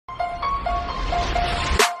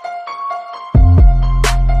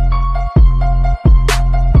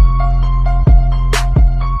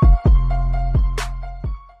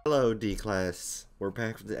D-Class. We're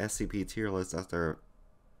back with the SCP tier list after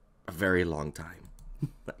a very long time.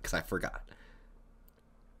 Because I forgot.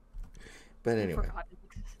 But I anyway. forgot it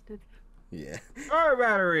existed. Yeah. Our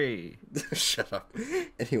battery! Shut up.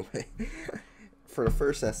 Anyway. For the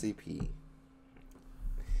first SCP.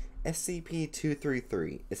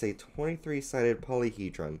 SCP-233 is a 23-sided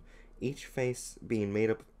polyhedron, each face being made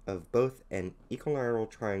up of both an equilateral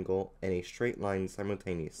triangle and a straight line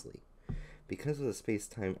simultaneously. Because of the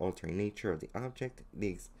space-time altering nature of the object,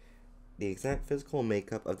 the exact physical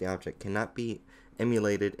makeup of the object cannot be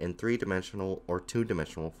emulated in 3-dimensional or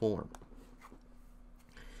 2-dimensional form.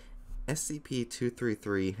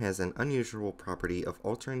 SCP-233 has an unusual property of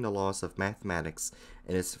altering the laws of mathematics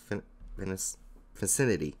in its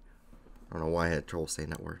vicinity. I don't know why I had trouble saying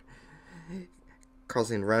that word.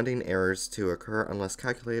 Causing rounding errors to occur unless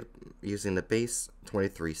calculated using the base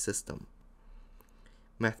 23 system.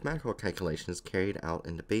 Mathematical calculations carried out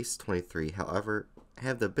in the base 23, however,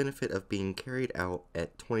 have the benefit of being carried out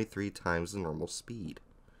at 23 times the normal speed.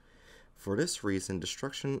 For this reason,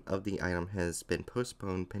 destruction of the item has been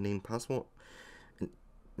postponed pending possible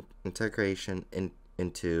integration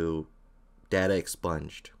into data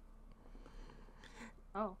expunged.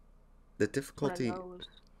 Oh. The difficulty...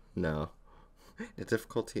 No. The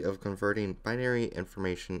difficulty of converting binary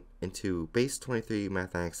information into base 23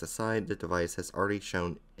 mathematics aside, the device has already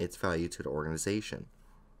shown its value to the organization.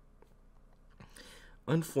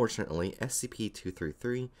 Unfortunately,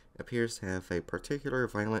 SCP-233 appears to have a particular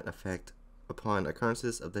violent effect upon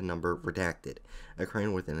occurrences of the number redacted,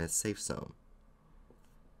 occurring within its safe zone.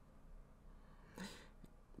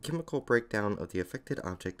 Chemical breakdown of the affected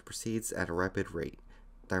object proceeds at a rapid rate.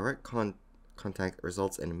 Direct contact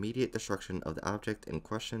results in immediate destruction of the object in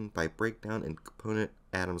question by breakdown in component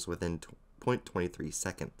atoms within 0.23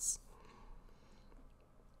 seconds.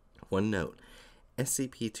 One note,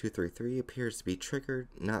 SCP-233 appears to be triggered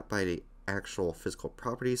not by the actual physical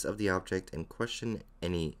properties of the object in question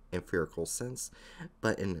in any empirical sense,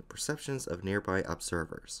 but in the perceptions of nearby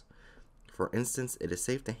observers. For instance, it is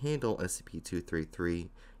safe to handle SCP-233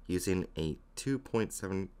 using a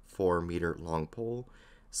 2.74 meter long pole,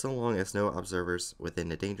 so long as no observers within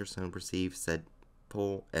the danger zone perceive said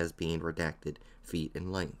pole as being redacted feet in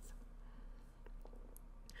length.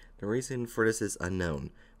 The reason for this is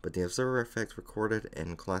unknown, but the observer effect recorded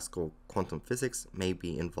in classical quantum physics may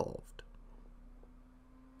be involved.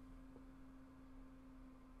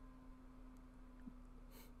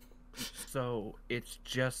 So, it's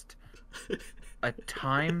just a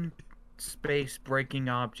time-space breaking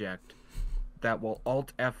object that will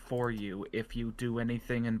Alt F for you if you do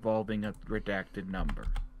anything involving a redacted number.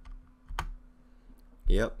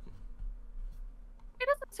 Yep. It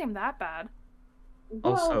doesn't seem that bad.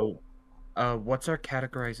 Also, what's our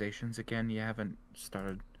categorizations again? You haven't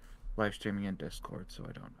started live streaming in Discord, so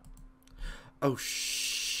I don't know. Oh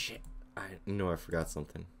shit. I know I forgot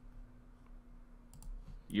something.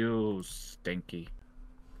 You stinky.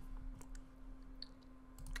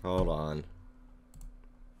 Hold on.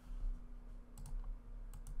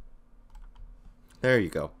 There you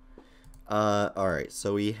go. Alright,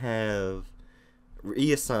 so we have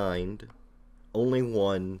reassigned only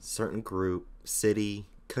one certain group, city,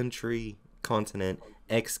 country, continent,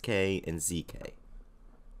 XK, and ZK.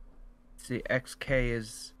 See, XK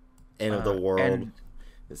is... End of the world.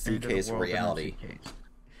 ZK ZK is reality.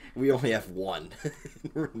 We only have one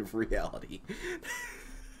in reality.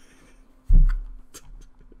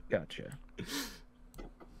 Gotcha.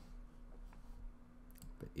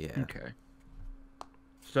 But yeah. Okay.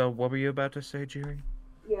 So, what were you about to say, Jerry?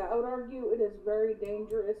 Yeah, I would argue it is very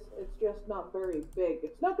dangerous. It's just not very big.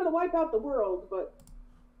 It's not going to wipe out the world, but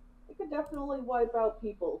it could definitely wipe out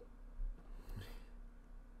people.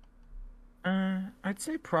 I'd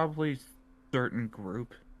say probably certain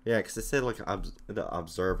group. Yeah, because it said like the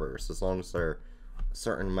observers, as long as they're a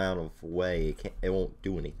certain amount of way, it won't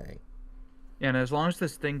do anything. Yeah, and as long as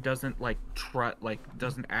this thing doesn't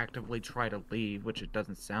doesn't actively try to leave, which it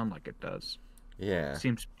doesn't sound like it does. Yeah.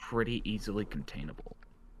 Seems pretty easily containable.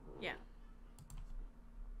 Yeah.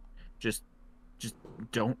 Just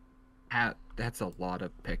don't have. That's a lot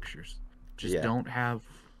of pictures. Just Yeah. don't have.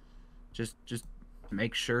 Just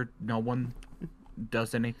make sure no one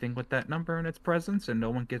does anything with that number in its presence, and no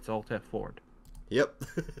one gets Alt F4'd. Yep.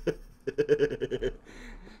 I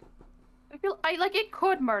feel like it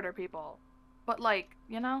could murder people, but like,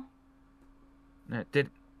 you know.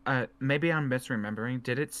 Maybe I'm misremembering.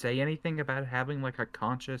 Did it say anything about having like a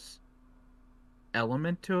conscious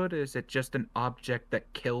element to it? Is it just an object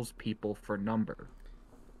that kills people for number?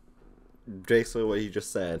 Basically what you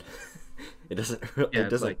just said. It doesn't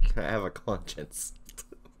have a conscience.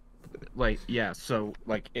 yeah, so,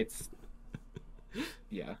 like, it's...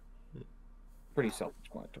 Yeah. Pretty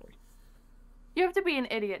self-explanatory. You have to be an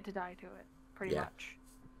idiot to die to it, pretty Yeah. much.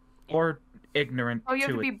 Or ignorant Oh, you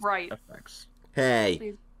have to to be its bright. effects.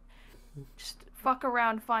 Hey. Just fuck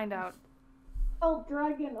around, find out. Well,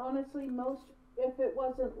 Dragon, honestly, if it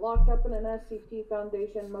wasn't locked up in an SCP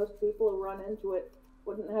Foundation, most people who run into it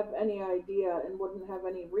wouldn't have any idea and wouldn't have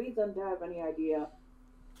any reason to have any idea.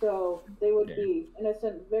 So they would be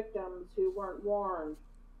innocent victims who weren't warned.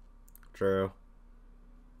 True.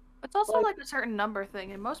 It's also like a certain number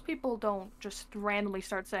thing, and most people don't just randomly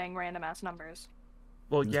start saying random ass numbers.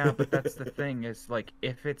 Well, yeah, but that's the thing, is, like,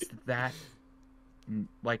 if it's that...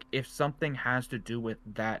 Like, if something has to do with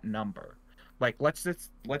that number... Like, let's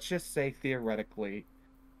just say, theoretically,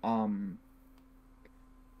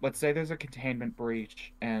 let's say there's a containment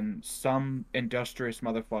breach, and some industrious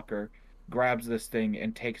motherfucker grabs this thing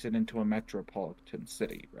and takes it into a metropolitan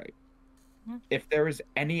city, right? Mm-hmm. If there is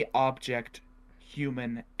any object,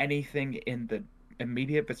 human, anything in the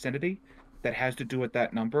immediate vicinity that has to do with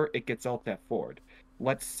that number, it gets Alt F4'd.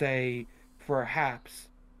 Let's say, perhaps,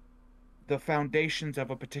 the foundations of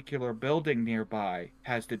a particular building nearby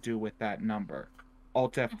has to do with that number.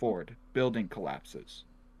 Alt F4'd. Building collapses.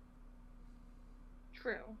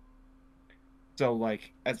 True. So,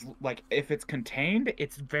 like, if it's contained,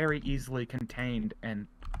 it's very easily contained and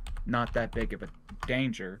not that big of a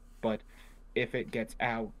danger. But if it gets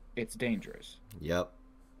out, it's dangerous. Yep.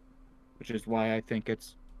 Which is why I think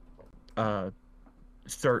it's a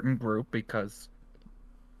certain group, because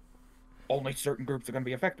only certain groups are going to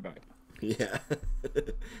be affected by it. Yeah.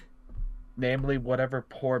 Namely, whatever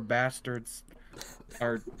poor bastards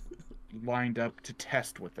are lined up to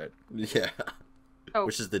test with it. Yeah. Oh,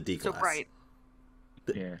 which is the D class. So bright.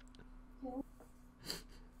 Yeah.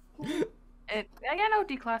 I know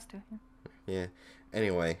D class too. Yeah.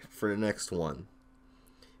 Anyway, for the next one.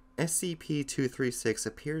 SCP-236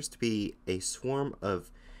 appears to be a swarm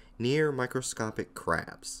of near microscopic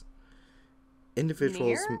crabs.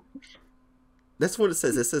 Individuals... Near? That's what it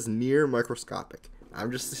says. It says near microscopic.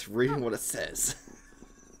 I'm just reading what it says.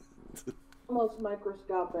 Almost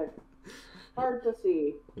microscopic. Hard to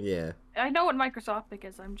see. Yeah. I know what microscopic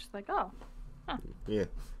is. I'm just like, oh. Huh. Yeah.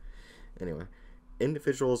 Anyway.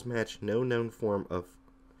 Individuals match no known form of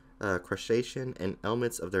crustacean, and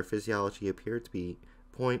elements of their physiology appear to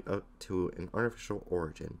point to an artificial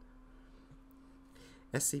origin.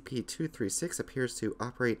 SCP-236 appears to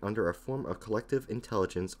operate under a form of collective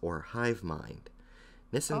intelligence or hive mind.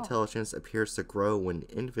 This intelligence appears to grow when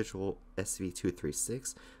individual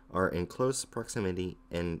SCP-236 are in close proximity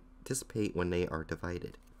and dissipate when they are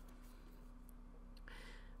divided.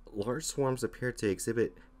 Large swarms appear to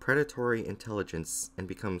exhibit predatory intelligence and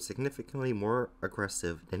become significantly more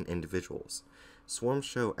aggressive than individuals. Swarms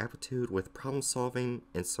show aptitude with problem-solving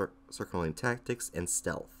and circling tactics and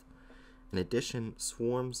stealth. In addition,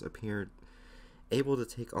 swarms appear able to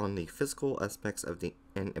take on the physical aspects of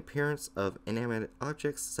an appearance of inanimate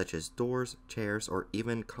objects such as doors, chairs, or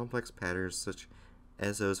even complex patterns such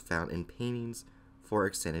as those found in paintings for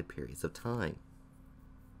extended periods of time.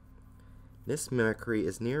 This mimicry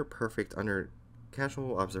is near perfect under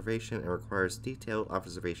casual observation and requires detailed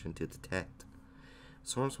observation to detect.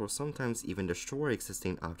 Swarms will sometimes even destroy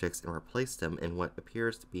existing objects and replace them in what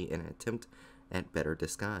appears to be an attempt at better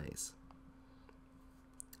disguise.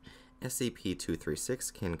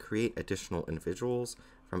 SCP-236 can create additional individuals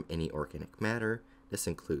from any organic matter. This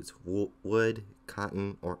includes wood,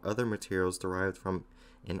 cotton, or other materials derived from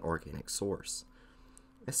an organic source.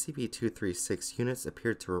 SCP-236 units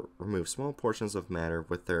appear to remove small portions of matter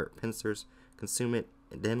with their pincers, consume it,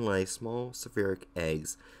 and then lay small spheric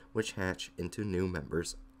eggs which hatch into new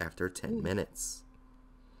members after 10 minutes.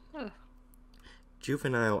 Ugh.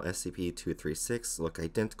 Juvenile SCP-236 look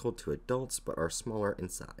identical to adults but are smaller in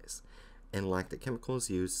size and lack the chemicals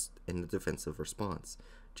used in the defensive response.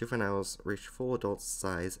 Juveniles reach full adult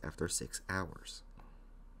size after 6 hours.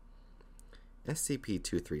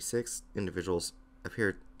 SCP-236 individuals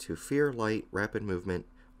appear to fear light, rapid movement,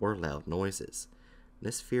 or loud noises.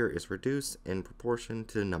 This fear is reduced in proportion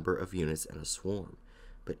to the number of units in a swarm,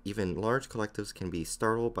 but even large collectives can be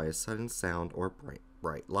startled by a sudden sound or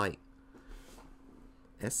bright light.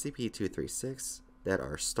 SCP-236 that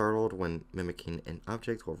are startled when mimicking an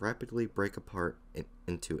object will rapidly break apart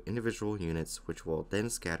into individual units which will then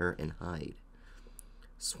scatter and hide.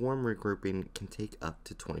 Swarm regrouping can take up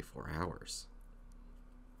to 24 hours.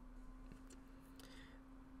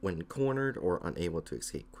 When cornered or unable to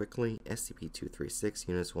escape quickly, SCP-236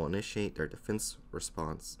 units will initiate their defense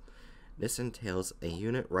response. This entails a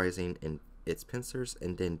unit rising in its pincers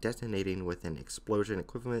and then detonating with an explosion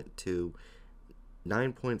equivalent to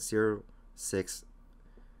 9.06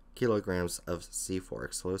 kilograms of C4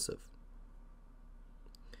 explosive.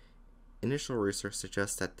 Initial research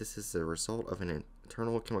suggests that this is the result of an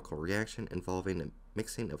internal chemical reaction involving a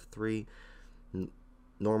mixing of three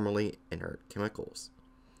normally inert chemicals.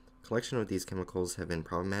 Collection of these chemicals have been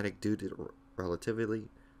problematic due to the relatively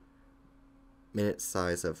minute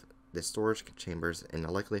size of the storage chambers and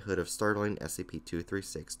the likelihood of startling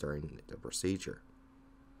SCP-236 during the procedure.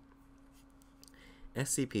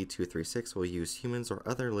 SCP-236 will use humans or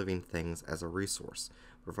other living things as a resource,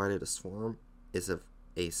 provided a swarm is of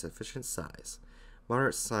a sufficient size.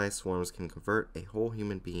 Moderate-sized swarms can convert a whole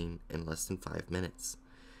human being in less than 5 minutes.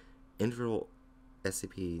 Individual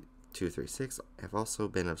SCP-236 have also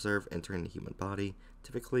been observed entering the human body,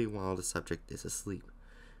 typically while the subject is asleep,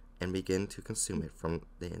 and begin to consume it from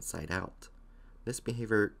the inside out. This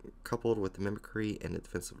behavior, coupled with the mimicry and the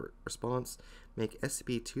defensive response, make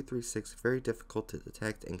SCP-236 very difficult to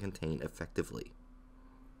detect and contain effectively.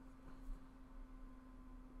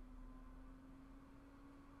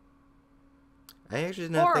 I actually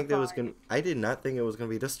did not think that was gonna. I did not think it was gonna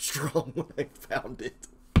be this strong when I found it.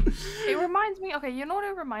 It reminds me. Okay, you know what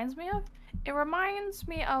it reminds me of? It reminds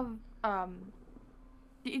me of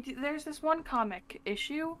there's this one comic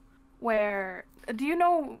issue where do you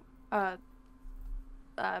know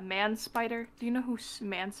Man Spider? Do you know who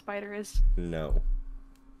Man Spider is? No.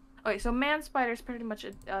 Okay, so Man Spider is pretty much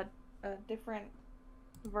a different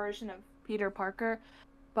version of Peter Parker,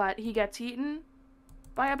 but he gets eaten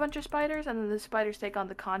by a bunch of spiders, and then the spiders take on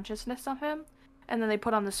the consciousness of him, and then they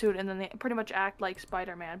put on the suit, and then they pretty much act like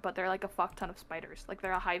Spider-Man, but they're like a fuck ton of spiders. Like,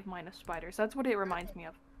 they're a hive mind of spiders. That's what it reminds me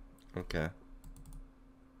of. Okay.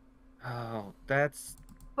 Oh, that's...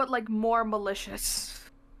 But, like, more malicious.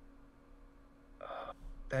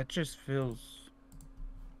 That just feels...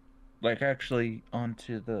 like actually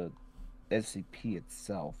onto the SCP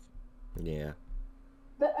itself. Yeah.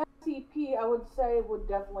 The SCP, I would say, would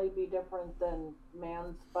definitely be different than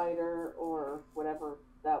Man Spider or whatever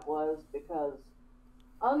that was, because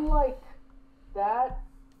unlike that,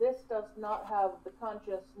 this does not have the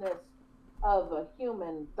consciousness of a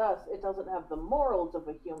human, thus it doesn't have the morals of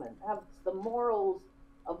a human. It has the morals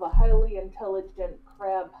of a highly intelligent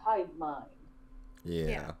crab hive mind.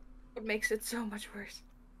 Yeah. It makes it so much worse.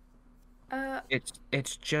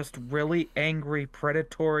 It's just really angry,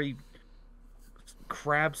 predatory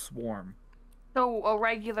crab swarm. So, a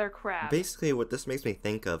regular crab. Basically, what this makes me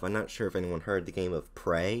think of, I'm not sure if anyone heard the game of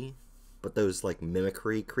Prey, but those, like,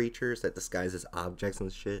 mimicry creatures that disguise as objects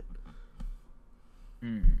and shit.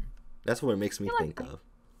 That's what it makes me think of.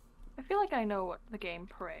 I feel like I know the game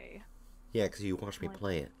Prey. Yeah, because you watched me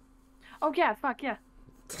play it. Oh, yeah, fuck, yeah.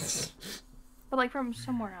 But, like, from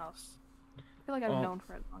somewhere else. I feel like I've known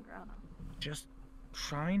for it longer, I don't know. Just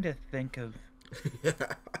trying to think of,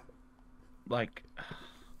 like...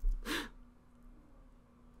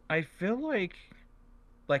 I feel like,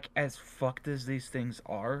 as fucked as these things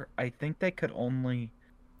are, I think they could only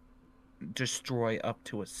destroy up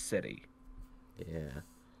to a city. Yeah.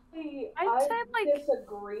 I say, like...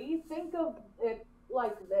 disagree. Think of it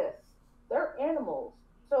like this. They're animals.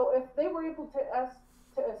 So if they were able to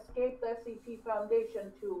escape the SCP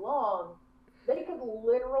Foundation too long, they could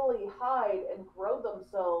literally hide and grow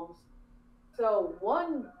themselves. So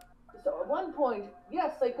at one point,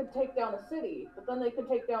 yes, they could take down a city, but then they could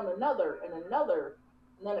take down another, and then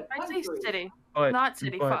a country. I'd say city. But, Not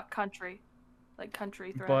city, fuck, country. Like,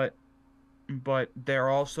 country threat. But they're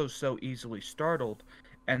also so easily startled,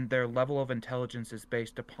 and their level of intelligence is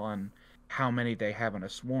based upon how many they have in a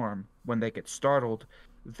swarm. When they get startled,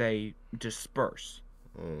 they disperse.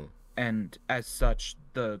 And as such,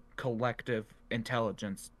 the collective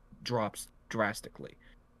intelligence drops drastically.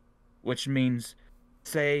 Which means,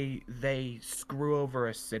 say they screw over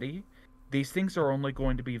a city, these things are only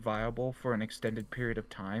going to be viable for an extended period of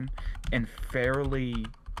time in fairly,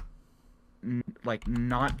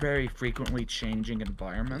 not very frequently changing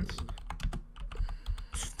environments.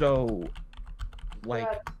 So,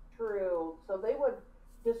 That's true. So they would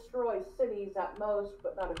destroy cities at most,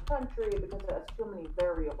 but not a country because it has too many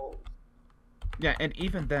variables. Yeah, and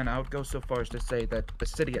even then, I would go so far as to say that the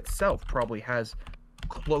city itself probably has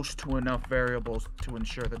close to enough variables to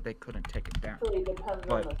ensure that they couldn't take it down. It depends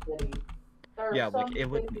on the city. There are some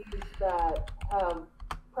cities that have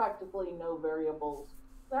practically no variables.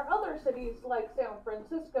 There are other cities like San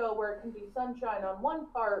Francisco where it can be sunshine on one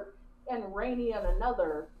part and rainy on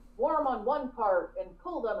another, warm on one part and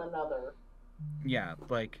cold on another. Yeah,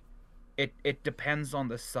 it depends on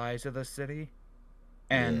the size of the city.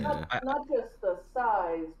 And not just the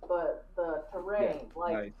size, but the terrain.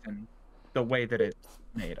 Like, and the way that it's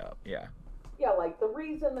made up. Yeah. yeah, like the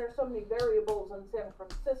reason there's so many variables in San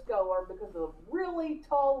Francisco are because of really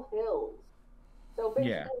tall hills. So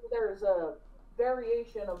basically, Yeah. there's a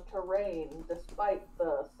variation of terrain despite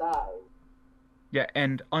the size. Yeah,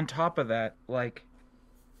 and on top of that, like,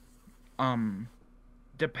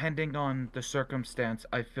 depending on the circumstance,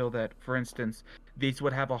 I feel that, for instance, these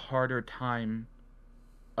would have a harder time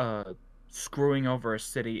screwing over a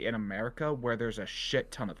city in America where there's a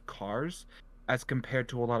shit ton of cars, as compared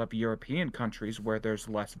to a lot of European countries where there's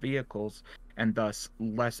less vehicles and thus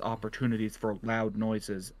less opportunities for loud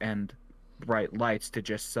noises and bright lights to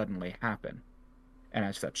just suddenly happen, and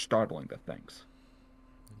as such, startling the things.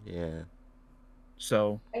 Yeah.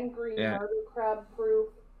 So, Angry yeah. murder crab proof.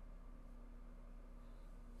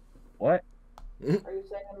 What? Are you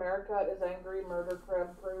saying America is angry murder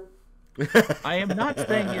crab proof? I am not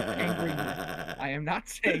saying it's angry. I am not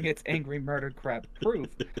saying it's angry murder crab proof.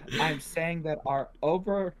 I'm saying that our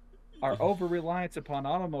over reliance upon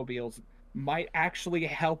automobiles might actually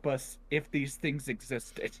help us if these things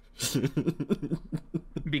existed,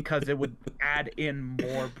 because it would add in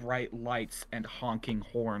more bright lights and honking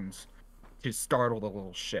horns to startle the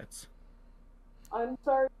little shits. I'm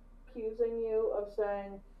sorry for accusing you of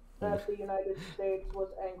saying that the United States was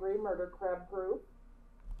angry murder crab proof.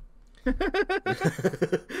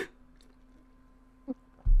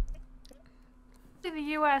 The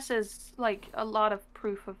U.S. is like a lot of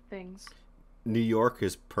proof of things. New York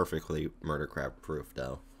is perfectly murder crab proof,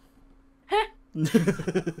 though.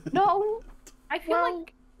 No, I feel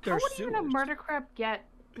like how there's would even a sewers. murder crab get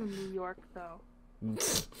to New York though?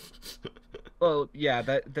 Well, yeah,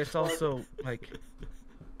 that's also, like,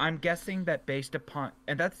 I'm guessing that based upon,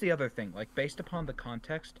 and that's the other thing, like, based upon the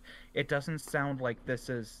context, it doesn't sound like this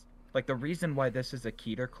is, like, the reason why this is a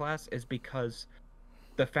Keter class is because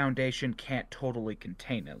the Foundation can't totally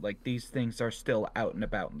contain it. Like, these things are still out and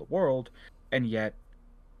about in the world, and yet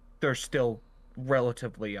they're still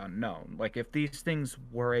relatively unknown. Like, if these things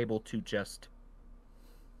were able to just,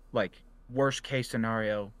 like, worst case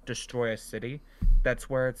scenario, destroy a city, that's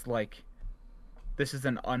where it's like, this is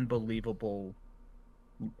an unbelievable...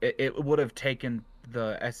 It would have taken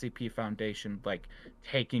the SCP Foundation, like,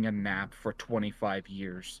 taking a nap for 25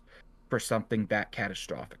 years for something that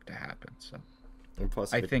catastrophic to happen. So, And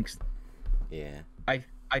plus, I think... Yeah. I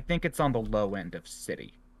think it's on the low end of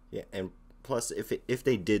city. Yeah, and plus, if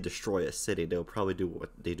they did destroy a city, they'll probably do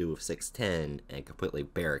what they do with 610 and completely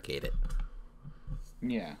barricade it.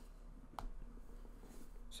 Yeah.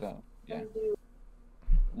 So, yeah. And do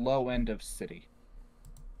Low end of city.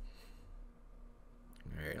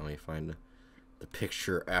 Alright, let me find the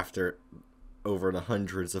picture after over the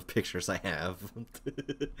hundreds of pictures I have.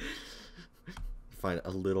 Find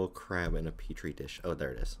a little crab in a petri dish. Oh,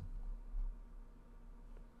 there it is.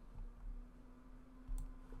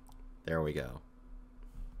 There we go.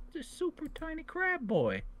 It's a super tiny crab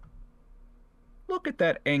boy. Look at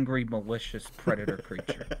that angry, malicious predator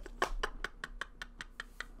creature.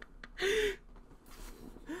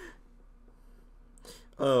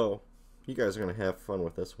 Oh, you guys are going to have fun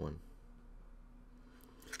with this one.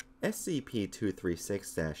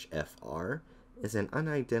 SCP-236-FR is an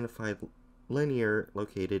unidentified linear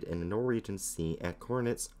located in the Norwegian Sea at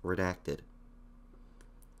coordinates redacted.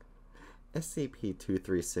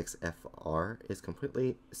 SCP-236-FR is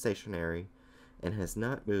completely stationary and has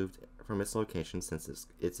not moved from its location since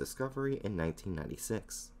its discovery in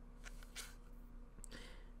 1996.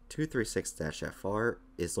 236-FR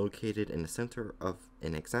is located in the center of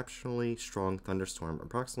an exceptionally strong thunderstorm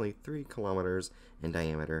approximately 3 kilometers in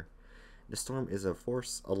diameter. The storm is a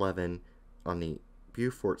force 11 on the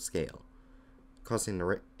Beaufort scale, causing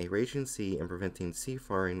a raging sea and preventing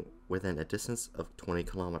seafaring within a distance of 20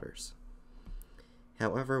 kilometers.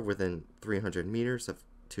 However, within 300 meters of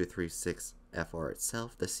 236-FR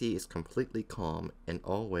itself, the sea is completely calm and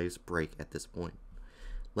all waves break at this point.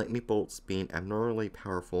 Lightning bolts being abnormally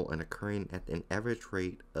powerful and occurring at an average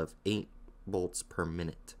rate of 8 bolts per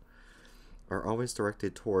minute are always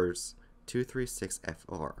directed towards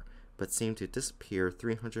 236-FR, but seem to disappear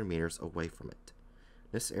 300 meters away from it.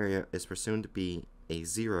 This area is presumed to be a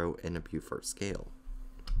 0 in a Beaufort scale.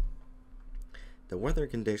 The weather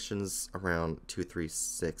conditions around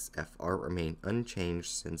 236-FR remain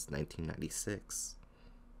unchanged since 1996.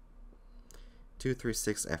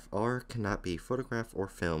 236-FR cannot be photographed or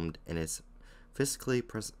filmed, and its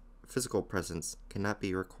physical presence cannot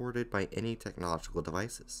be recorded by any technological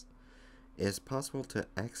devices. It is possible to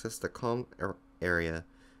access the calm area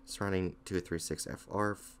surrounding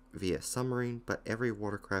 236-FR via submarine, but every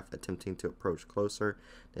watercraft attempting to approach closer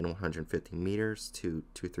than 150 meters to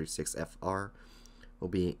 236 FR will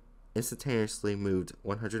be instantaneously moved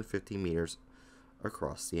 150 meters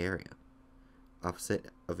across the area, opposite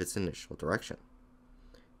of its initial direction.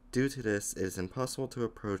 Due to this, it is impossible to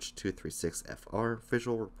approach 236 FR.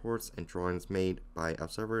 Visual reports and drawings made by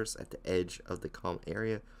observers at the edge of the calm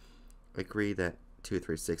area agree that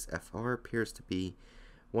 236 FR appears to be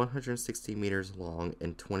 160 meters long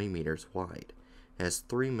and 20 meters wide, has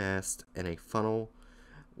 3 masts and a funnel,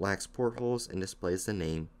 lacks portholes, and displays the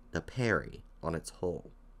name The Perry on its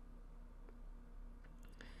hull.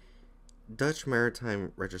 Dutch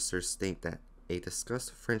maritime registers state that a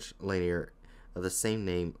discussed French liner of the same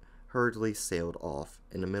name hurriedly sailed off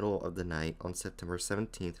in the middle of the night on September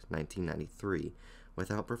 17, 1993,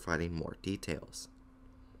 without providing more details.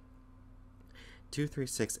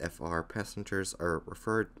 236 FR passengers are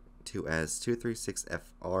referred to as 236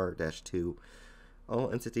 FR-2.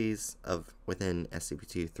 All entities within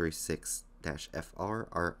SCP-236 FR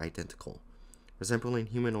are identical, resembling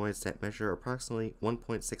humanoids that measure approximately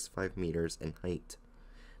 1.65 meters in height.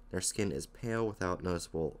 Their skin is pale without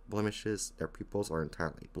noticeable blemishes, their pupils are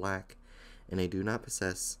entirely black, and they do not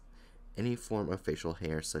possess any form of facial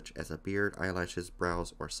hair such as a beard, eyelashes,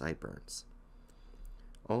 brows, or sideburns.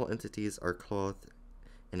 All entities are clothed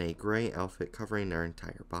in a gray outfit covering their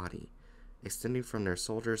entire body, extending from their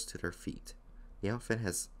shoulders to their feet. The outfit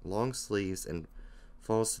has long sleeves and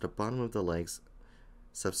falls to the bottom of the legs,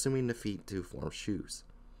 subsuming the feet to form shoes.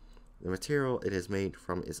 The material it is made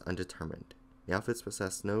from is undetermined. The outfits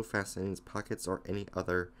possess no fastenings, pockets, or any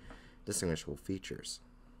other distinguishable features.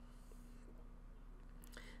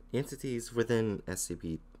 The entities within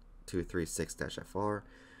SCP-236-FR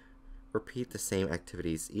repeat the same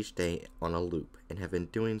activities each day on a loop and have been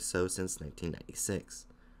doing so since 1996.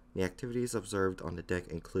 The activities observed on the deck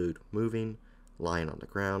include moving, lying on the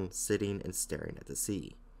ground, sitting, and staring at the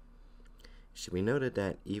sea. It should be noted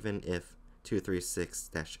that even if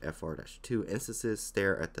 236-FR-2 instances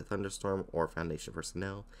stare at the thunderstorm or Foundation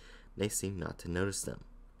personnel, they seem not to notice them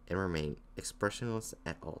and remain expressionless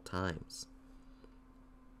at all times.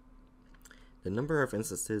 The number of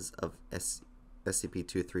instances of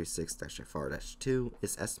SCP-236-FR-2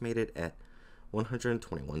 is estimated at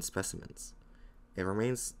 121 specimens. It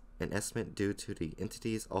remains an estimate due to the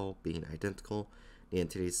entities all being identical, the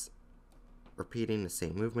entities repeating the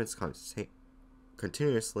same movements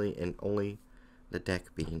continuously, and only the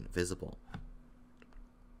deck being visible.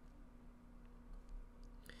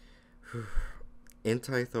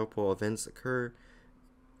 Antithropal events occur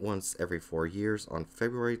once every 4 years on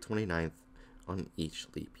February 29th on each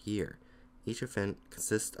leap year. Each event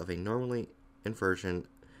consists of a normally inversion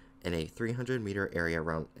in a 300-meter area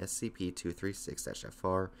around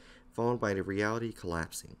SCP-236-FR, followed by the reality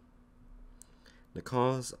collapsing. The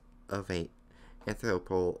cause of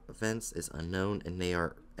anthropal events is unknown, and they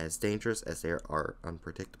are as dangerous as they are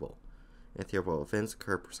unpredictable. Anthropal events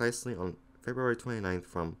occur precisely on February 29th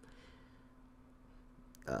from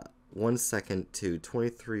 1 second to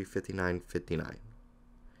 23:59:59.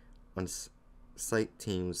 On-site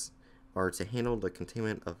teams are to handle the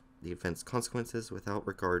containment of the event's consequences without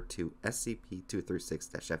regard to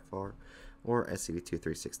SCP-236-FR or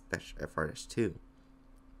SCP-236-FR-2.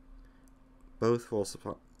 Both will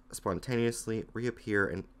spontaneously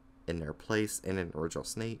reappear in their place in an original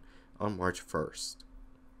state on March 1st.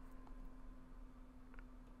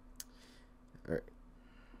 Alright.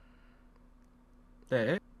 That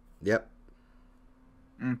it? Yep.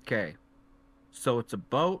 Okay. So it's a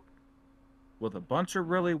boat with a bunch of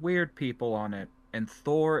really weird people on it, and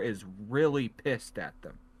Thor is really pissed at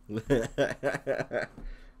them.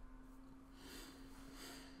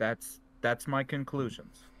 That's my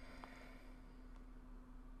conclusions.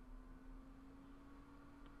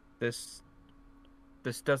 This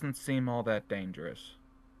doesn't seem all that dangerous.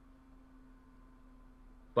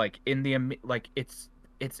 Like in the it's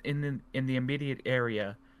in the immediate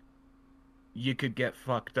area. You could get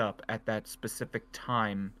fucked up at that specific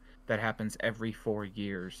time that happens every 4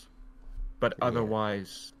 years. But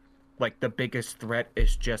otherwise, like, the biggest threat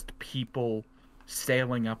is just people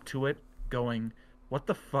sailing up to it, going, "What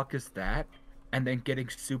the fuck is that?" and then getting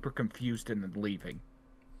super confused and then leaving.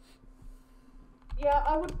 Yeah,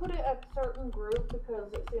 I would put it at certain group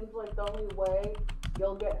because it seems like the only way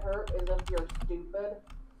you'll get hurt is if you're stupid.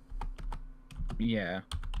 Yeah.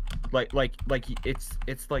 Like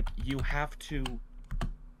it's like you have to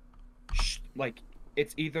like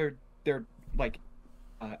it's either they're like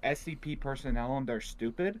SCP personnel and they're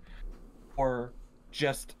stupid, or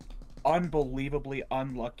just unbelievably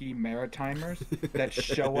unlucky Maritimers that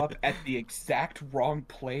show up at the exact wrong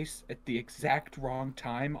place at the exact wrong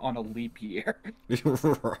time on a leap year.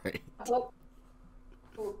 Right. But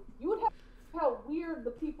you would have how weird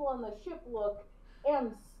the people on the ship look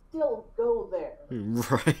and still go there.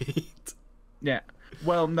 Right. Yeah.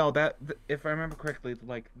 Well, no, that if I remember correctly,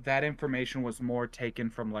 like that information was more taken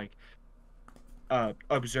from like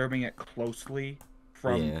observing it closely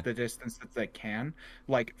from Yeah. the distance that they can.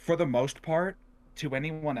 Like for the most part, to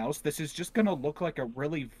anyone else, this is just gonna look like a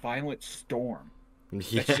really violent storm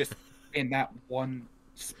Yeah. that's just in that one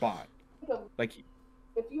spot. Like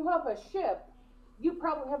If you have a ship, you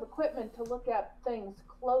probably have equipment to look at things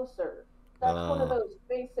closer. That's one of those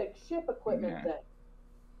basic ship equipment Yeah. things.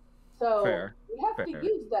 So Fair. you have to Fair.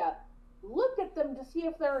 use that. Look at them to see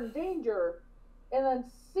if they're in danger, and then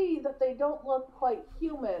see that they don't look quite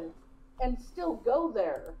human, and still go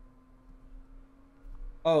there.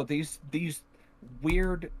 Oh, these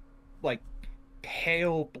weird, like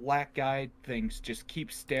pale black-eyed things just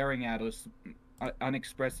keep staring at us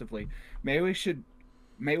unexpressively. Maybe we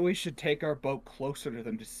should take our boat closer to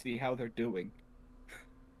them to see how they're doing.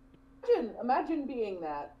 Imagine being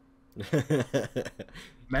that.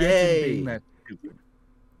 Imagine Yay! being that stupid.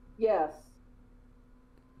 Yes.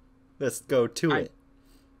 Let's go to it.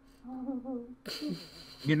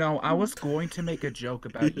 You know, I was going to make a joke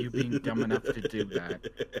about you being dumb enough to do that,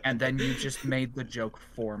 and then you just made the joke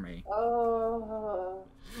for me.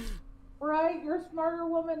 Right? You're a smarter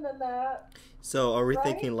woman than that. So, are we Right?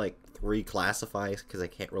 thinking like 3 classifies? Because I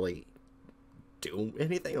can't really do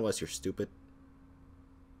anything unless you're stupid.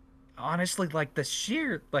 Honestly, like the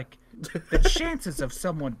chances of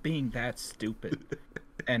someone being that stupid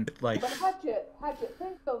and like But Hatchet,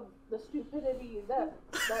 think of the stupidity that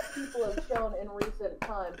people have shown in recent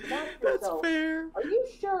times. And ask yourself, fair. are you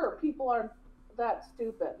sure people aren't that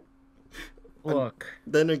stupid? look,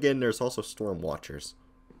 Then again, there's also storm watchers.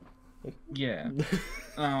 yeah.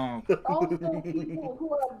 Oh, Also, people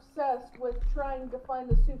who are obsessed with trying to find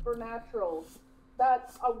the supernatural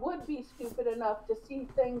that would be stupid enough to see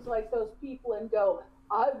things like those people and go,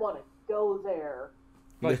 I want to go there.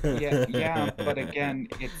 but yeah, but again,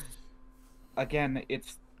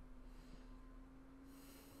 it's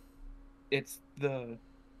the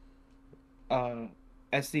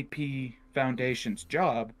SCP Foundation's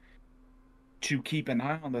job to keep an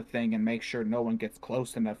eye on the thing and make sure no one gets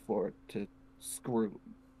close enough for it to screw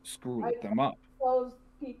them up. Those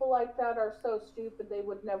people like that are so stupid they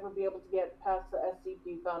would never be able to get past the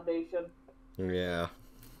SCP Foundation. Yeah.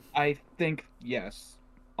 I think yes.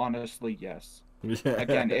 Honestly, yes.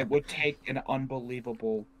 Again, it would take an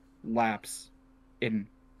unbelievable lapse in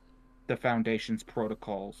the Foundation's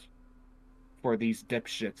protocols for these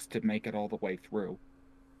dipshits to make it all the way through.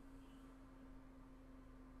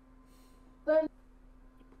 Then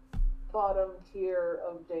bottom tier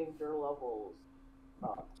of danger levels.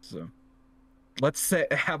 So, let's say,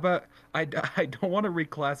 how about, I don't want to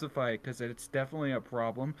reclassify it because it's definitely a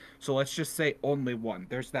problem. So let's just say only one.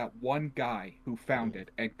 There's that one guy who found it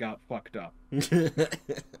and got fucked up.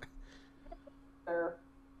 There.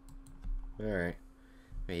 Alright.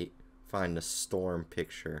 Wait. Find the storm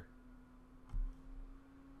picture.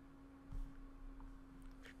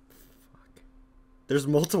 Fuck. There's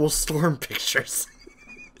multiple storm pictures.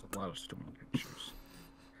 There's a lot of storm pictures.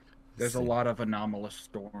 There's a lot of anomalous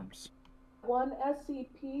storms. One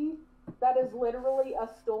SCP that is literally a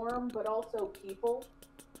storm, but also people.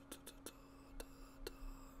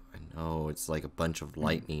 I know, it's like a bunch of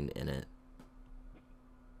lightning in it.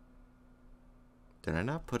 Did I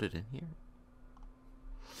not put it in here?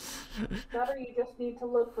 That or you just need to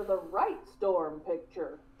look for the right storm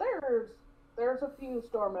picture. There's a few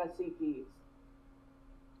storm SCPs.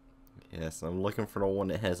 Yes, I'm looking for the one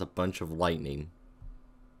that has a bunch of lightning.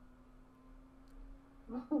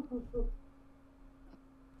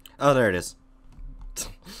 Oh, there it is.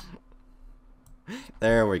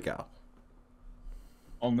 There we go.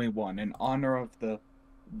 Only one, in honor of the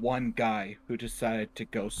one guy who decided to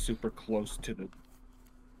go super close to the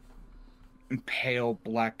pale,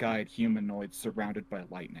 black-eyed humanoid surrounded by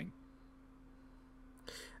lightning.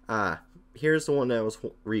 Here's the one that was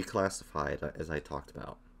reclassified, as I talked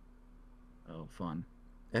about. Oh, fun.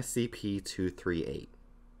 SCP-238,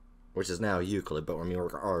 which is now Euclid, but we're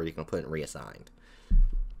already going to put it reassigned.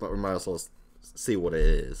 But we might as well see what it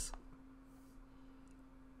is.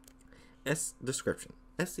 Description.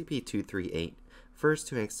 SCP-238 refers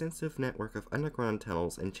to an extensive network of underground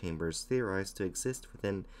tunnels and chambers theorized to exist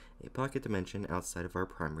within a pocket dimension outside of our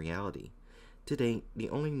prime reality. To date, the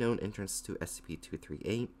only known entrance to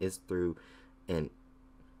SCP-238 is through an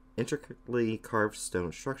intricately carved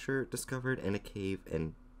stone structure discovered in a cave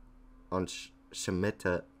on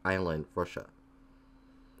Shemitah Island, Russia.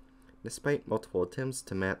 Despite multiple attempts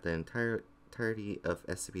to map the entirety of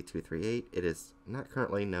SCP-238, it is not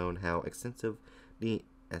currently known how extensive the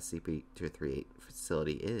SCP-238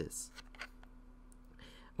 facility is.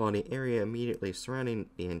 While the area immediately surrounding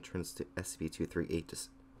the entrance to SCP-238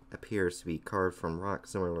 appears to be carved from rock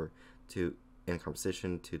similar to in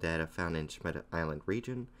composition to data found in Shemitah Island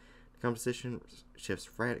region, the composition shifts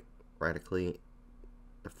radically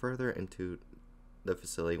the further into the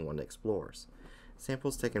facility one explores.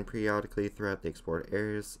 Samples taken periodically throughout the explored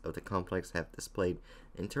areas of the complex have displayed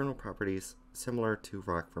internal properties similar to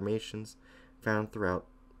rock formations found throughout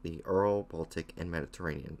the Ural, Baltic, and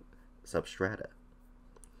Mediterranean substrata.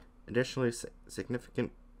 Additionally,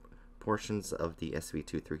 significant portions of the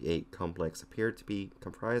SCP-238 complex appear to be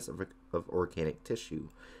comprised of organic tissue,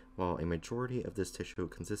 while a majority of this tissue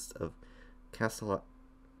consists of calcified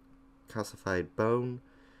bone.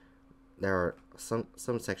 There are some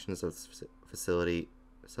sections of the facility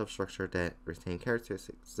substructure that retain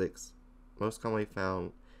characteristics most commonly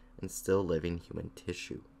found in still living human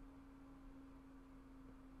tissue.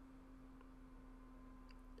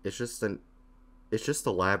 It's just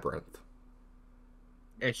a labyrinth.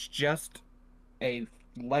 It's just a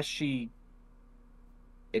fleshy.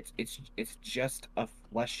 It's just a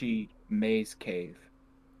fleshy maze cave.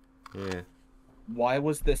 Yeah. Why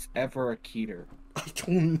was this ever a Keter? I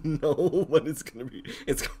don't know what it's gonna be.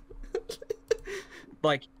 It's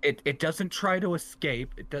like it doesn't try to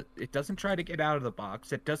escape. It doesn't try to get out of the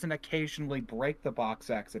box. It doesn't occasionally break the box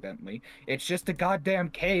accidentally. It's just a goddamn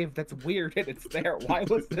cave that's weird and it's there. Why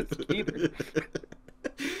was this Keter?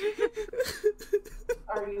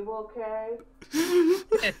 Are you okay?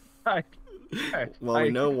 Well, we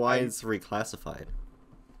know why it's reclassified.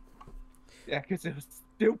 Yeah, because it was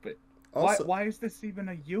stupid. Also, why is this even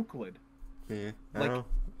a Euclid? Yeah, I don't know.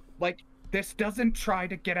 Like, this doesn't try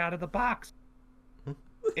to get out of the box.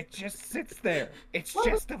 It just sits there. It's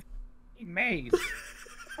just a maze.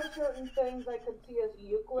 There are certain things I could see as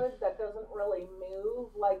Euclid that doesn't really move,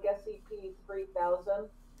 like SCP-3000.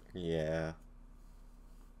 Yeah.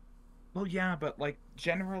 Well, yeah, but, like,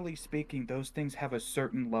 generally speaking, those things have a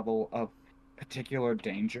certain level of particular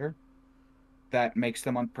danger that makes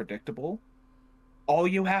them unpredictable. All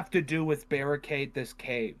you have to do is barricade this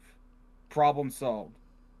cave. Problem solved.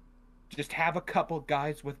 Just have a couple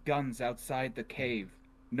guys with guns outside the cave.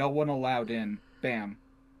 No one allowed in. Bam.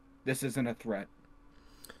 This isn't a threat.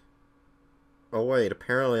 Oh wait,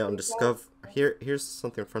 apparently on here's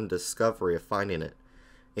something from Discovery of finding it.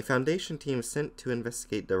 A Foundation team sent to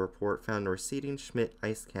investigate the report found a receding Schmidt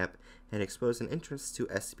ice cap had exposed an entrance to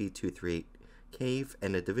SCP-238 cave,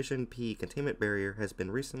 and a Division P containment barrier has been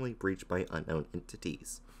recently breached by unknown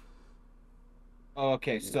entities. Oh,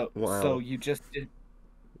 okay, so Wow. so you just did.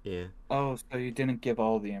 Yeah. Oh, so you didn't give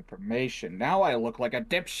all the information. Now I look like a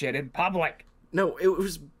dipshit in public. No, it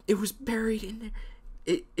was buried in there.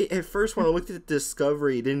 It at first when I looked at the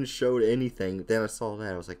Discovery, it didn't show anything. Then I saw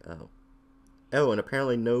that, I was like, oh. Oh, and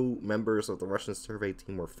apparently no members of the Russian survey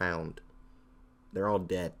team were found. They're all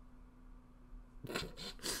dead.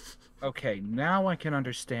 Okay, now I can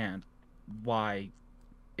understand why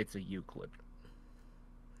it's a Euclid.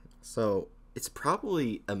 So, it's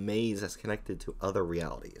probably a maze that's connected to other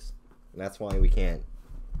realities. And that's why we can't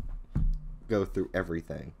go through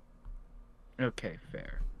everything. Okay,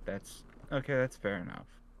 fair. That's fair enough.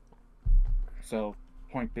 So,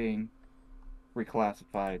 point being,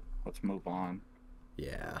 reclassified. Let's move on.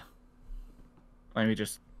 Yeah. Let me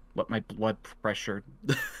just let my blood pressure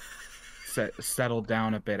settle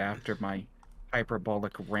down a bit after my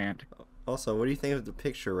hyperbolic rant. Also, what do you think of the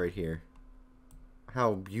picture right here?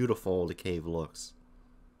 How beautiful the cave looks.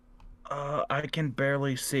 I can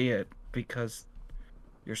barely see it because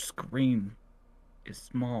your screen is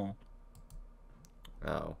small.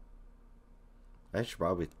 Oh. I should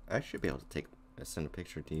be able to send a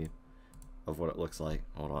picture to you of what it looks like.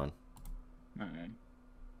 Hold on. Alright.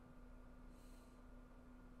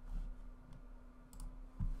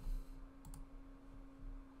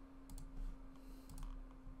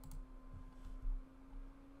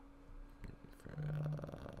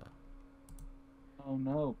 Oh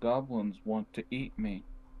no, goblins want to eat me.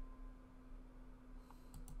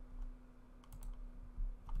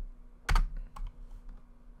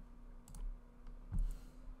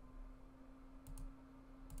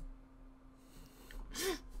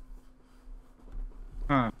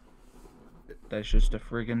 Huh. That's just a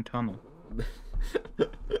friggin' tunnel.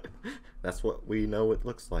 That's what we know it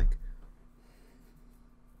looks like.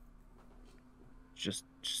 Just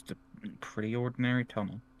a pretty ordinary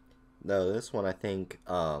tunnel. No, this one I think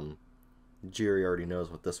Jerry already knows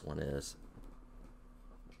what this one is.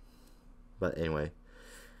 But anyway,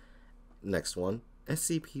 next one.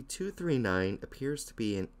 SCP-239 appears to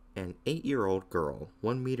be an 8-year-old girl,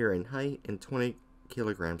 1 meter in height and 20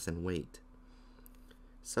 kilograms in weight.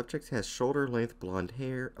 Subject has shoulder-length blonde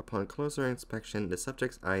hair. Upon closer inspection, the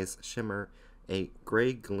subject's eyes shimmer a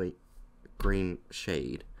gray-green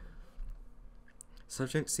shade.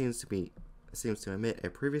 Subject seems to emit a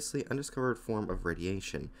previously undiscovered form of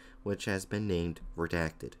radiation, which has been named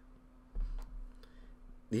redacted.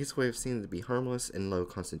 These waves seem to be harmless in low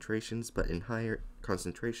concentrations, but in higher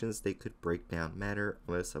concentrations they could break down matter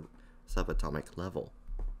on a subatomic level.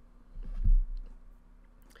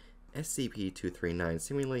 SCP-239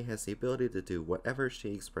 seemingly has the ability to do whatever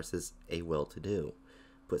she expresses a will to do.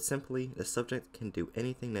 Put simply, the subject can do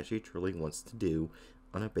anything that she truly wants to do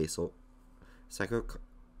on a basal psychological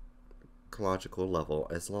level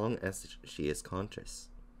as long as she is conscious.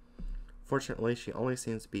 Fortunately, she only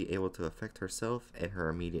seems to be able to affect herself and her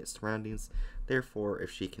immediate surroundings. Therefore, if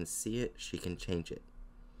she can see it, she can change it.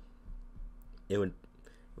 It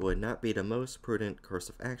would not be the most prudent course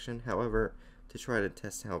of action, however, to try to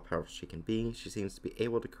test how powerful she can be. She seems to be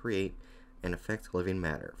able to create and affect living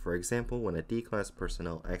matter. For example, when a D-class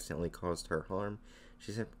personnel accidentally caused her harm,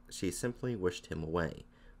 she simply wished him away.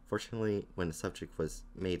 Fortunately, when the subject was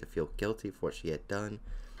made to feel guilty for what she had done,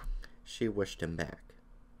 she wished him back.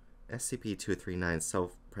 SCP-239's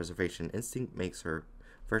self-preservation instinct makes her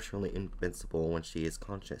virtually invincible when she is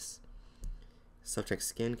conscious. Subject's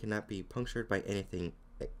skin cannot be punctured by anything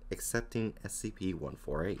excepting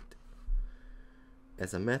SCP-148.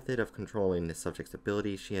 As a method of controlling the subject's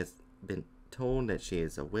ability, she has been told that she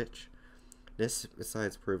is a witch. This,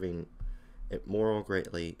 besides proving it moral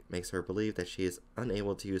greatly, makes her believe that she is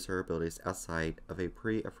unable to use her abilities outside of a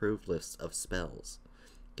pre-approved list of spells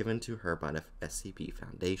given to her by the SCP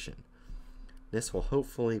Foundation. This will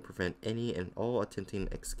hopefully prevent any and all attempting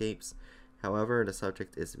escapes. However, the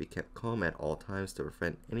subject is to be kept calm at all times to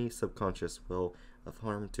prevent any subconscious will of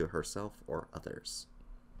harm to herself or others.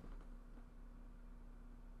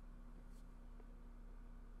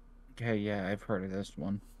 Okay, yeah, I've heard of this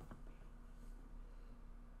one.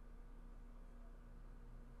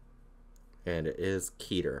 And it is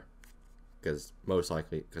Keter, most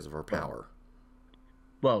likely because of her power.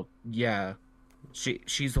 Well, yeah,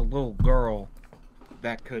 she's a little girl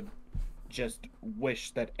that could just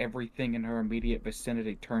wish that everything in her immediate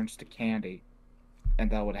vicinity turns to candy,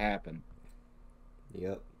 and that would happen.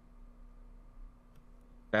 Yep.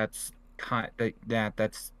 That's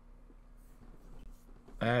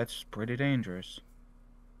pretty dangerous.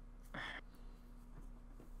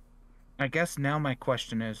 I guess now my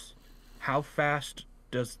question is, how fast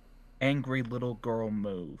does angry little girl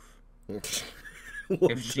move?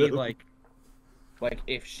 If she like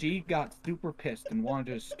if she got super pissed and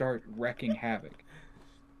wanted to start wrecking havoc,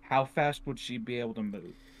 how fast would she be able to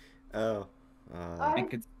move? Oh, I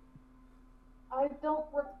don't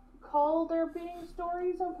recall there being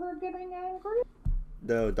stories of her getting angry.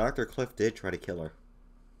 no, Dr. Cliff did try to kill her.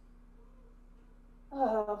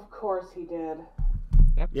 Of course he did.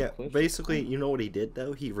 Yeah, basically, you know what he did,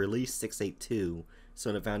 though? He released 682,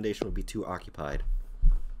 so the Foundation would be too occupied.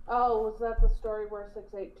 Oh, was that the story where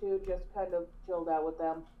 682 just kind of chilled out with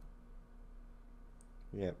them?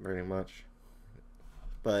 Yeah, pretty much.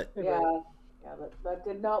 But Yeah, that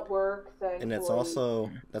did not work, thankfully. and that's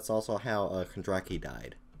also how Kondraki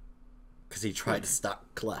died, because he tried to stop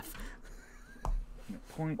Clef.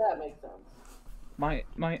 That makes sense.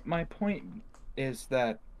 My point is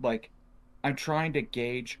that, like, I'm trying to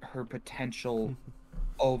gauge her potential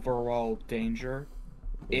overall danger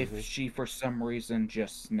if she for some reason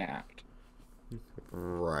just snapped.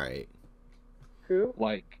 Right. Who?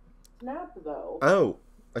 Like, Snap, though. Oh,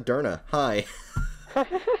 Aderna, hi.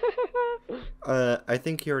 I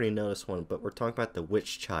think you already know this one, but we're talking about the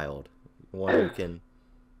witch child. The one who can,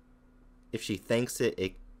 if she thinks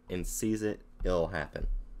it and sees it, it'll happen.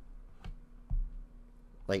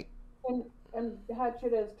 Like. And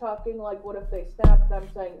Hatchet is talking like, what if they snapped? I'm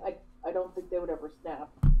saying, I don't think they would ever snap.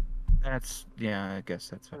 yeah, I guess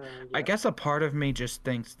that's fine. Yeah. I guess a part of me just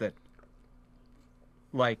thinks that,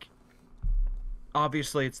 like,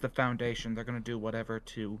 obviously it's the Foundation. They're going to do whatever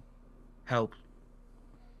to help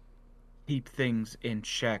keep things in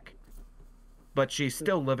check. But she's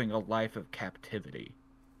still living a life of captivity.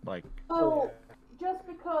 Like, Oh, just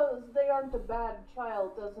because they aren't a bad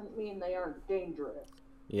child doesn't mean they aren't dangerous.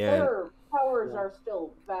 Yeah. Their powers are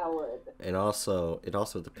still valid. And also, it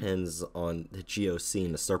also depends on the GOC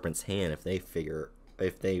and the Serpent's Hand if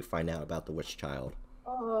they find out about the witch child.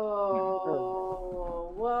 Oh,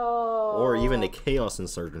 well, or even the Chaos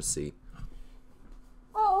Insurgency.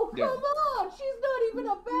 Oh, Yeah. come on! She's not even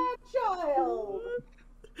a bad child!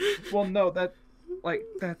 Well, no, that's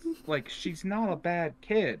she's not a bad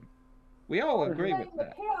kid. We all I'm agree saying with the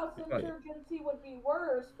that. Chaos Right. Insurgency would be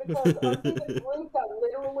worse because aren't they the group that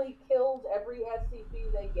literally kills every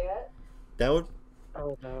SCP they get? That would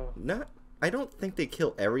Oh no. not. I don't think they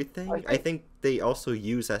kill everything. I think they also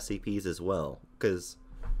use SCPs as well, because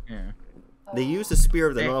Yeah. they use the Spear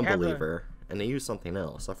of the They have a- Non-Believer, and they use something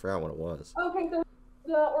else. I forgot what it was. Okay,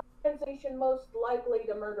 the organization most likely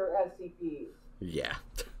to murder SCPs. Yeah.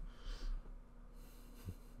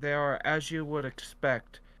 They are, as you would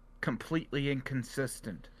expect, completely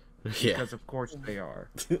inconsistent. Yeah. Because of course they are.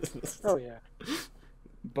 Oh yeah.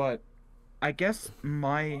 But I guess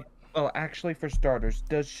well, actually, for starters,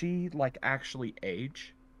 does she actually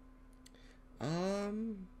age?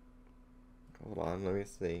 Hold on, let me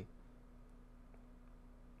see.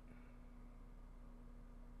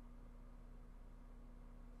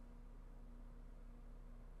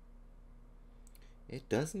 It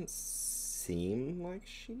doesn't seem like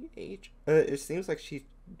she it seems like she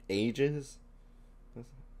ages and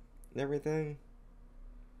everything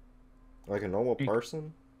like a normal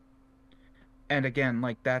person. And again,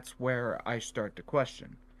 that's where I start to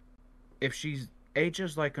question. If she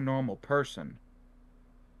ages like a normal person,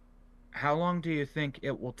 how long do you think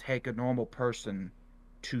it will take a normal person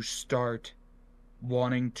to start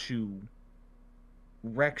wanting to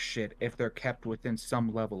wreck shit if they're kept within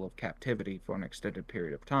some level of captivity for an extended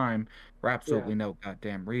period of time for absolutely no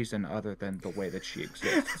goddamn reason other than the way that she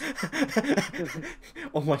exists?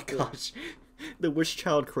 Oh my gosh. The witch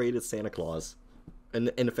child created Santa Claus, and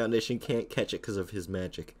the Foundation can't catch it because of his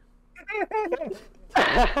magic.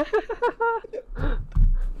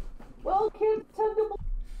 Well, kids tend to.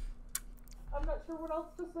 I'm not sure what else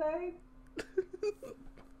to say.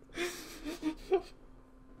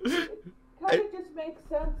 Kind of just makes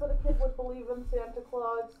sense that a kid would believe in Santa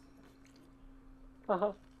Claus.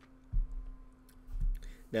 Uh-huh.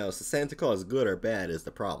 Now, is the Santa Claus good or bad is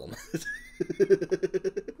the problem.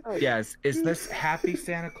 Yes, is this happy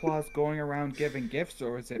Santa Claus going around giving gifts,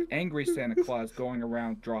 or is it angry Santa Claus going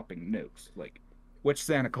around dropping nukes? Which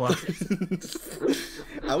Santa Claus?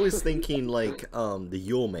 I was thinking the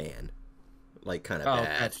Yule Man, kind of Oh,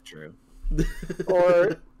 bad. that's true.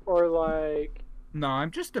 Or like. No, I'm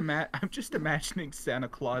just imagining Santa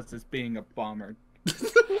Claus as being a bomber.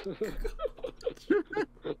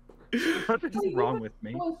 What is wrong with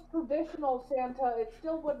me? If it was traditional Santa, it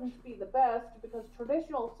still wouldn't be the best because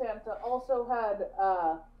traditional Santa also had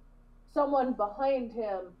someone behind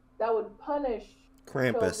him that would punish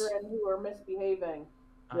Krampus. children who are misbehaving.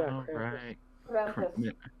 Yeah, Oh, Krampus. right.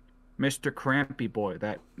 Krampus. Mr. Crampy Boy,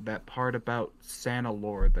 that part about Santa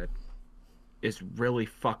lore that is really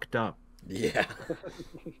fucked up. Yeah.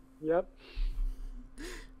 Yep.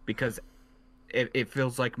 Because it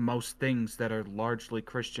feels like most things that are largely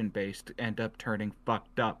Christian based end up turning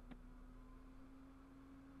fucked up.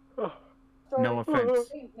 Oh. Story No of offense.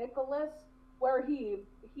 Saint Nicholas, where he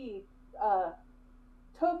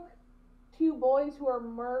took two boys who were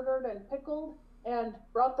murdered and pickled and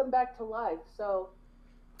brought them back to life. So,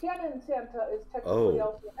 canon Santa is technically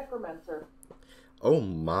also a necromancer. Oh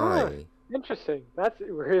my. Interesting. That's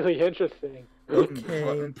really interesting.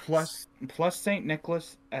 Okay. Plus Saint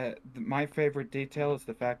Nicholas, my favorite detail is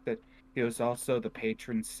the fact that he was also the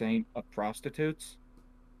patron saint of prostitutes,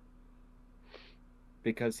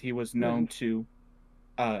 because he was known to,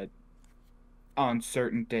 on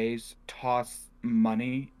certain days, toss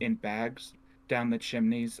money in bags down the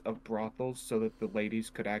chimneys of brothels so that the ladies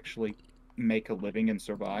could actually make a living and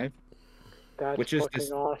survive. That's Which is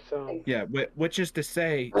fucking awesome. Yeah, which is to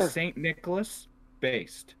say, Saint Nicholas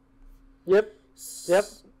based. Yep. Yep.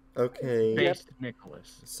 Okay. Based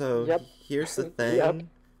Nicholas. So Yep. here's the thing.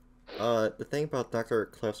 The thing about Dr.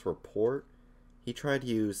 Clef's report, he tried to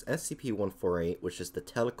use SCP-148, which is the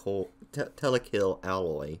telekill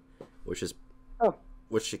alloy,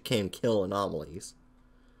 which can kill anomalies,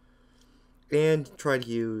 and tried to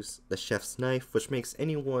use the chef's knife, which makes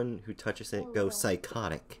anyone who touches it go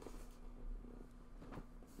psychotic.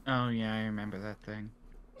 Oh yeah, I remember that thing.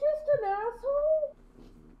 Just an asshole?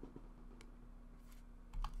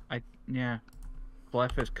 Yeah.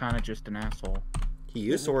 Clef is kind of just an asshole. He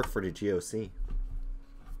used to work for the GOC.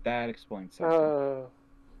 That explains something.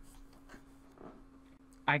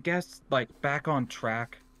 I guess, back on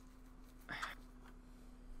track.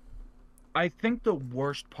 I think the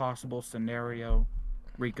worst possible scenario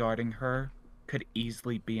regarding her could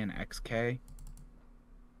easily be an XK.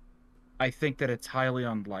 I think that it's highly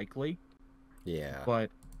unlikely, Yeah.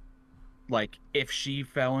 but like, if she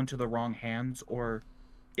fell into the wrong hands, or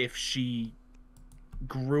if she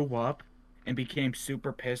grew up and became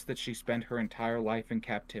super pissed that she spent her entire life in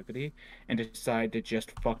captivity and decided to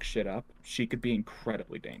just fuck shit up, she could be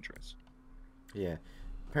incredibly dangerous. Yeah.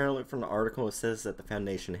 Apparently, from the article, it says that the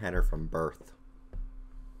Foundation had her from birth.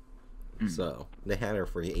 So, they had her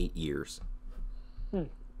for 8 years.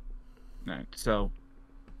 Right, so...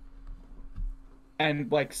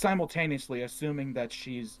 And, like, simultaneously, assuming that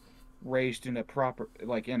she's raised in a proper,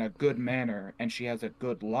 like, in a good manner, and she has a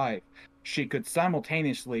good life, she could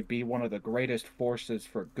simultaneously be one of the greatest forces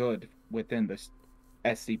for good within the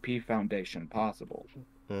SCP Foundation possible.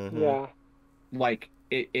 Yeah. Like,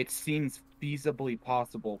 it seems feasibly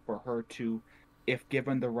possible for her to, if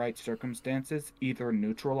given the right circumstances, either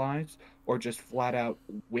neutralize or just flat out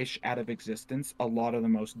wish out of existence a lot of the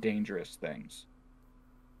most dangerous things.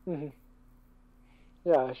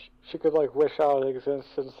 Yeah, she could, like, wish out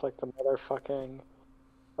existence, like, the motherfucking,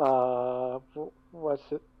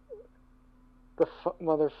 what's it? The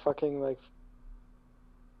motherfucking, like,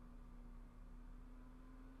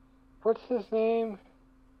 what's his name?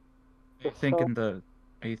 Are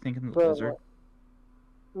you thinking the lizard?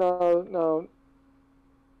 No.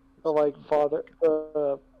 The, like, the father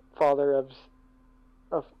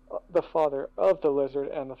of the lizard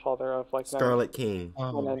and the father of, like, Scarlet King.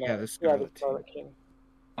 Oh, yeah, the Scarlet King.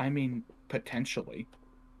 I mean, potentially.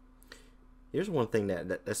 Here's one thing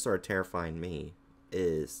that started terrifying me,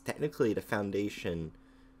 is technically the Foundation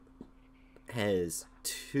has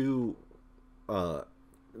two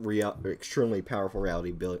extremely powerful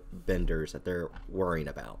reality benders that they're worrying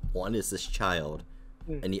about. One is this child,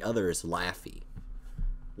 and the other is Laffy.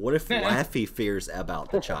 What if Laffy fears about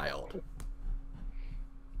the child?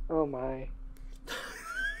 Oh my.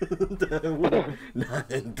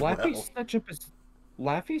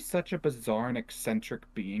 Laffy's such a bizarre and eccentric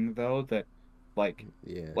being, though, that, like,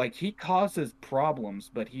 like, he causes problems,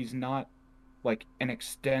 but he's not, like, an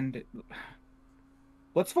extended...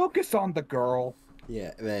 Let's focus on the girl.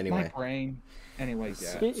 Yeah, anyway. My brain. Anyways,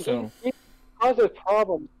 yeah. He causes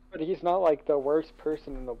problems, but he's not, like, the worst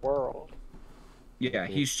person in the world. Yeah,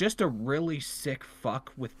 he's just a really sick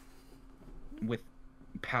fuck with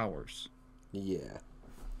powers. Yeah.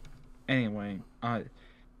 Anyway,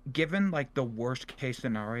 given, like, the worst case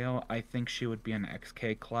scenario, I think she would be an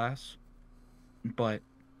XK class, but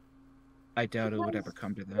I doubt it would ever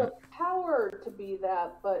come to that. The power to be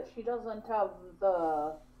that, but she doesn't have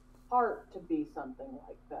the heart to be something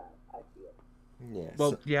like that, I feel. Yeah.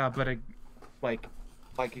 Well, yeah, but like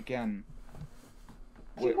again,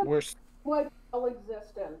 we're like all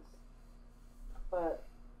existence, but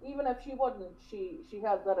even if she wouldn't, she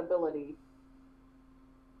has that ability.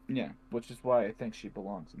 Yeah, which is why I think she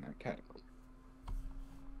belongs in that category.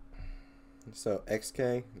 So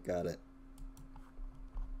XK, got it.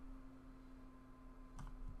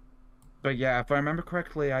 But yeah, if I remember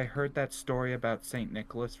correctly, I heard that story about St.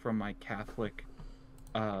 Nicholas from my Catholic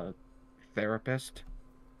therapist.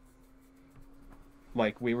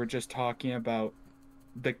 Like, we were just talking about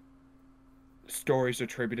the stories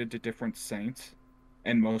attributed to different saints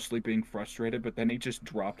and mostly being frustrated, but then he just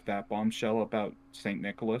dropped that bombshell about St.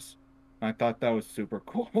 Nicholas. I thought that was super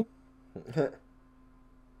cool.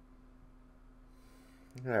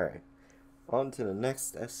 Alright. On to the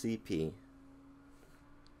next SCP.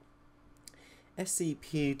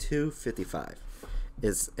 SCP-255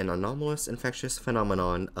 is an anomalous infectious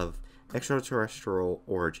phenomenon of extraterrestrial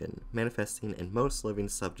origin, manifesting in most living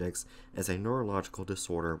subjects as a neurological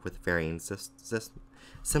disorder with varying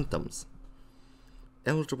symptoms.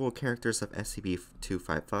 Eligible characters of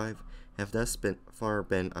SCP-255 have thus far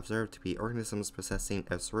been observed to be organisms possessing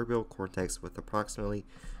a cerebral cortex with approximately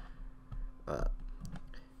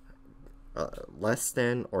less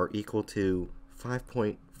than or equal to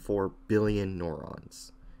 5.4 billion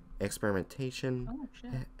neurons. Experimentation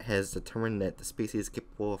has determined that the species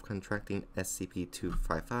capable of contracting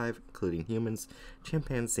SCP-255, including humans,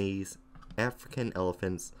 chimpanzees, African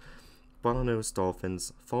elephants, bottlenose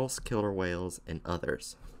dolphins, false killer whales, and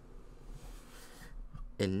others.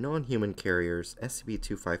 In non-human carriers,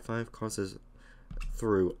 SCP-255 causes,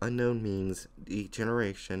 through unknown means,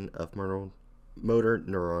 degeneration of motor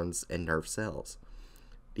neurons and nerve cells.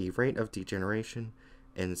 The rate of degeneration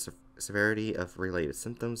and severity of related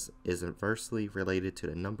symptoms is inversely related to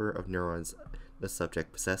the number of neurons the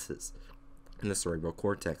subject possesses in the cerebral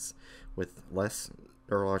cortex, with less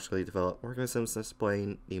neurologically developed organisms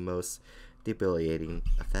displaying the most debilitating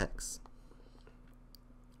effects.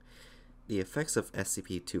 The effects of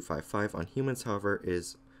SCP-255 on humans, however,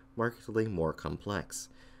 is markedly more complex.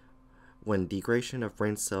 when degradation of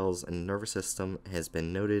brain cells and nervous system has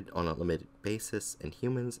been noted on a limited basis in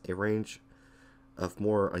humans, a range of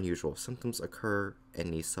more unusual symptoms occur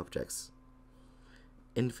in these subjects.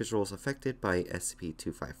 Individuals affected by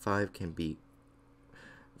SCP-255 can be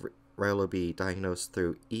rarely diagnosed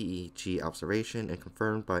through EEG observation and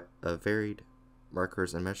confirmed by varied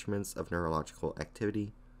markers and measurements of neurological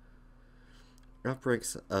activity.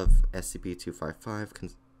 Outbreaks of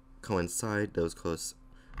SCP-255 coincide those close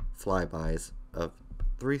flybys of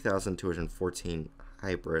 3,214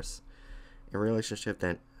 hybris, a relationship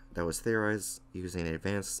that was theorized using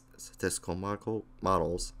advanced statistical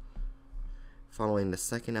models following the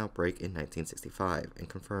second outbreak in 1965 and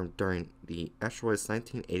confirmed during the asteroid's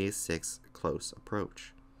 1986 close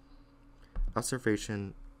approach.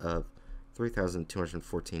 Observation of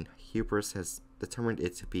 3,214 hubris has determined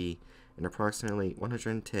it to be an approximately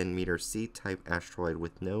 110 meter C-type asteroid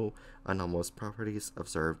with no anomalous properties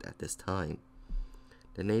observed at this time.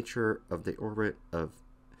 The nature of the orbit of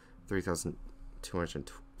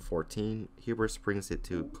 3,214 hubris brings it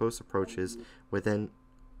to close approaches within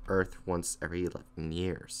Earth once every 11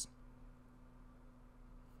 years.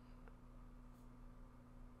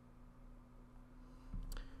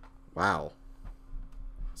 Wow.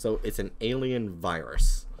 So it's an alien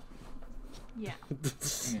virus. Yeah.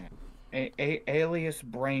 Alias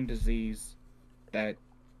brain disease that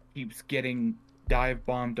keeps getting dive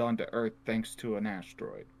bombed onto Earth thanks to an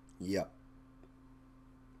asteroid. Yep.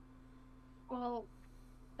 Well,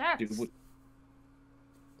 that's Dude,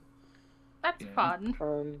 that's Yeah.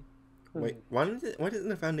 fun. Wait, why didn't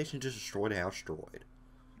the Foundation just destroy the asteroid?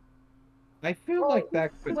 I feel like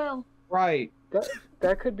that could Well, right.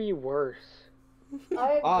 That could be worse.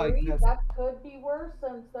 I agree, yes. that could be worse,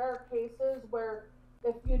 since there are cases where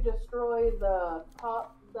if you destroy the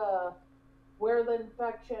where the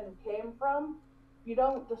infection came from, you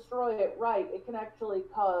don't destroy it right, it can actually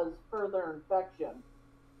cause further infection.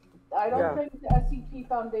 I don't think the SCP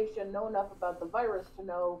Foundation know enough about the virus to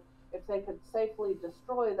know if they could safely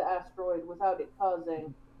destroy the asteroid without it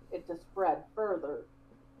causing it to spread further.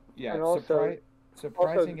 Yeah, And also,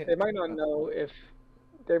 surprising. they might not know if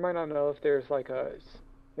there's like a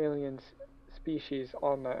alien species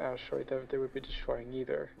on the asteroid that they would be destroying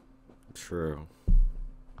either. True.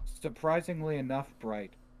 Surprisingly enough,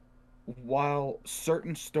 Bright, while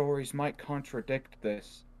certain stories might contradict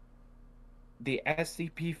this, the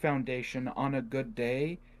SCP Foundation, on a good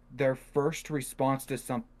day, their first response to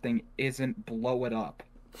something isn't blow it up.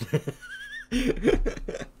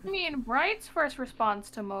 I mean, Bright's first response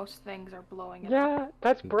to most things are blowing it up. Yeah,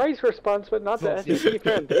 that's Bryce's response, but not the SCP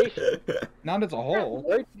Foundation. Not as a whole.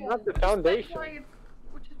 Right? Not the Foundation.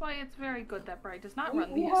 Which is why it's very good that Bright does not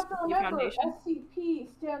run We the have to SCP remember, Foundation. SCP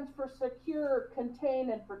stands for Secure, Contain,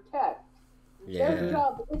 and Protect. Yeah. Their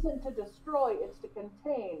job isn't to destroy, it's to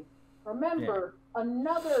contain. Remember,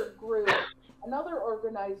 another group, another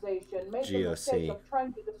organization made the mistake GOC. of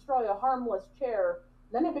trying to destroy a harmless chair,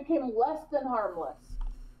 then it became less than harmless.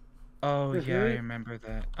 Oh yeah, I remember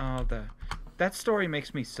that. Oh, that story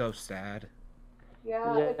makes me so sad.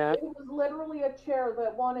 Yeah, Yeah. It was literally a chair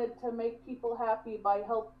that wanted to make people happy by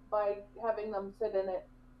having them sit in it.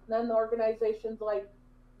 And then the organization's like,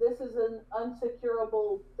 this is an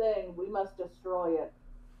unsecurable thing, we must destroy it.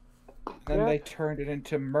 Then they turned it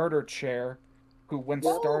into Murder Chair, who, when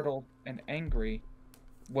startled and angry,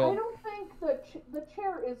 I don't think the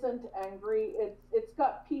chair isn't angry. It's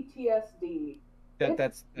got PTSD.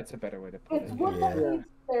 That's a better way to put It's it. one that needs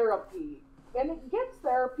therapy, and it gets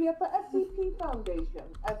therapy at the SCP Foundation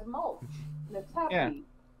as mulch, and it's happy.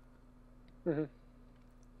 Mm-hmm.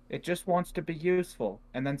 It just wants to be useful,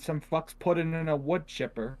 and then some fucks put it in a wood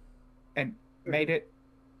chipper, and made it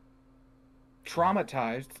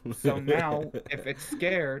traumatized. So now, if it's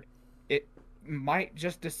scared, it might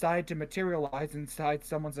just decide to materialize inside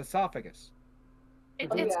someone's esophagus.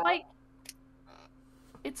 It's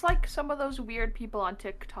like some of those weird people on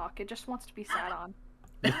TikTok. It just wants to be sat on.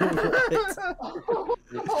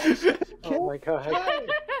 Oh my god.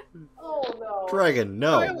 Oh no. Dragon,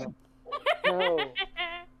 no. No.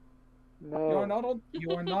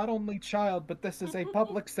 You are not only child, but this is a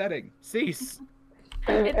public setting. Cease.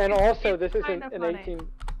 And also, this isn't kinda an funny. 18.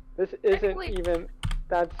 This isn't Technically- even.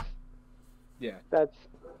 That's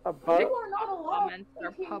above. You are not allowed Comments are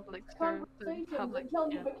 18 public conversations public,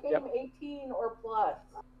 until you yeah. became 18 or plus.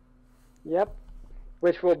 Yep.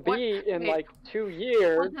 Which will What- be in wait. like 2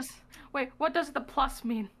 years. What does the plus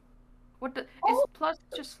mean? Is plus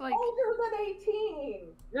just like Older than 18.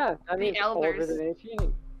 Yeah, that means older elders. than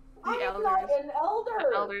 18. I'm elders. not an elder.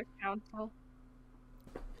 the Elders Council?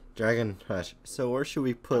 Dragon Hush. So where should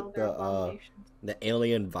we put Elder abominations. the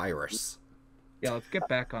alien virus? Yeah, let's get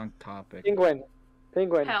back on topic. Penguin,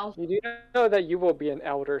 Hell. you do know that you will be an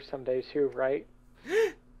elder someday too, right?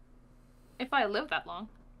 If I live that long.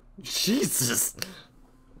 Jesus.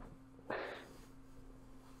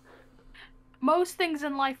 Most things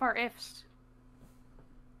in life are ifs.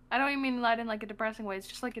 I don't even mean that in like a depressing way. It's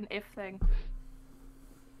just like an if thing.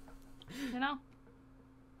 You know?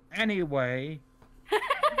 Anyway,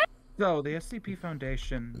 so the SCP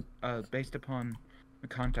Foundation, based upon the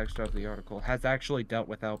context of the article, has actually dealt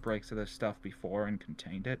with outbreaks of this stuff before and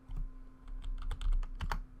contained it.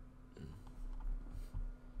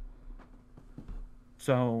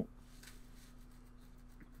 So,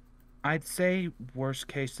 I'd say worst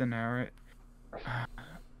case scenario,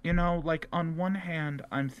 you know, like on one hand,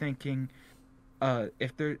 I'm thinking,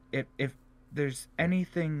 if there's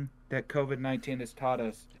anything that COVID-19 has taught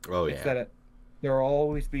us, Oh it's yeah. that there will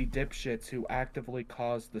always be dipshits who actively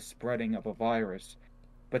cause the spreading of a virus.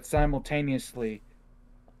 But simultaneously,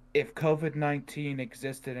 if COVID-19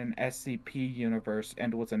 existed in SCP universe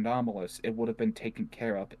and was anomalous, it would have been taken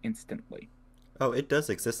care of instantly. Oh, it does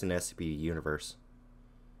exist in SCP universe.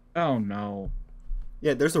 Oh no.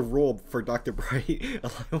 Yeah, there's a rule for Dr. Bright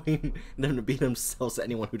allowing them to beat themselves to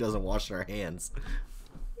anyone who doesn't wash their hands.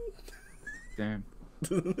 Damn.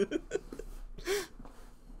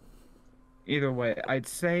 Either way, I'd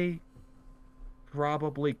say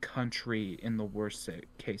probably country in the worst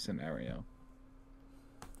case scenario.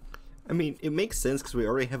 I mean, it makes sense because we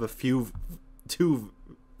already have two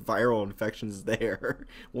viral infections there.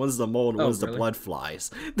 One's the mold, Oh, one's the really? blood flies.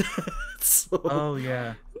 So... Oh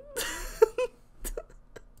yeah.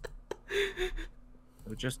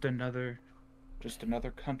 Just another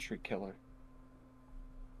country killer.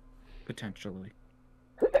 Potentially.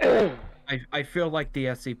 I feel like the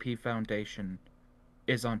SCP Foundation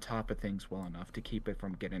is on top of things well enough to keep it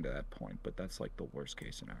from getting to that point, but that's like the worst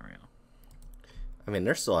case scenario. I mean,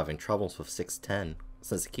 they're still having troubles with 610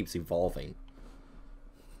 since it keeps evolving.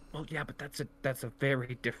 Well, yeah, but that's a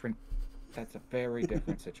very different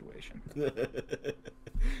situation.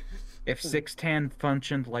 If 610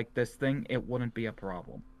 functioned like this thing, it wouldn't be a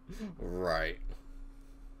problem. Right.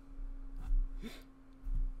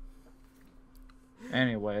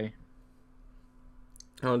 Anyway,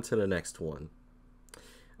 On to the next one.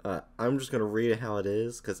 I'm just gonna read it how it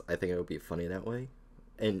is because I think it would be funny that way.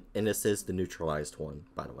 And this is the neutralized one,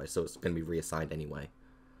 by the way, so it's gonna be reassigned anyway.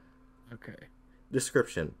 okay.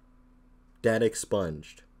 Description: Data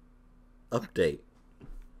expunged. Update: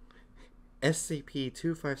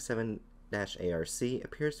 SCP-257-ARC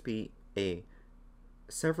appears to be a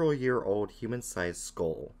several-year-old human-sized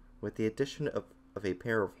skull with the addition of a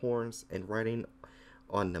pair of horns and writing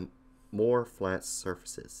on the more flat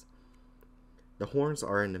surfaces. The horns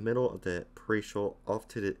are in the middle of the parietal off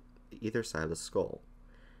to the either side of the skull.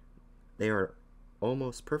 They are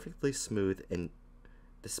almost perfectly smooth, and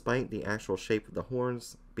despite the actual shape of the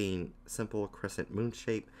horns being simple crescent moon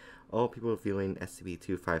shape, all people viewing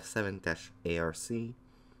SCP-257-ARC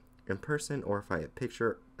in person or via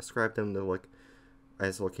picture ascribe them to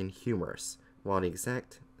looking humorous, while the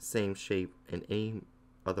exact same shape in any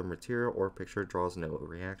other material or picture draws no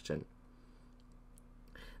reaction.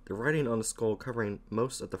 The writing on the skull covering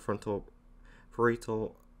most of the frontal,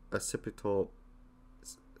 parietal, occipital,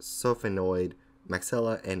 sophonoid,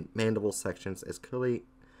 maxilla, and mandible sections is clearly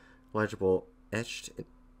legible, etched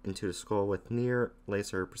into the skull with near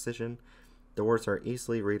laser precision. The words are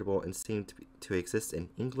easily readable and seem to exist in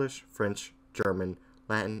English, French, German,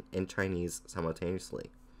 Latin, and Chinese simultaneously.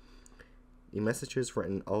 The messages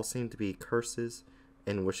written all seem to be curses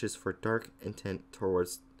and wishes for dark intent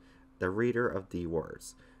towards the reader of the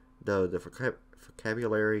words, though the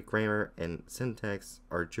vocabulary, grammar, and syntax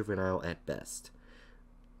are juvenile at best.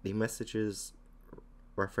 The messages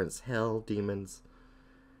reference hell, demons,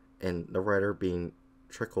 and the writer being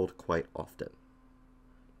trickled quite often.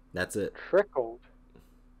 That's it. Trickled?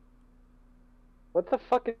 What the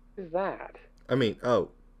fuck is that? I mean,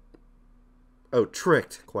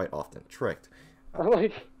 tricked quite often. Tricked.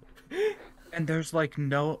 Like, And there's like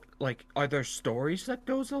no, like, are there stories that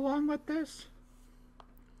goes along with this?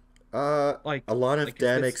 Like a lot of like, is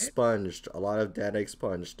data this it? expunged. A lot of data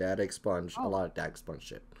expunged. A Oh. lot of data expunged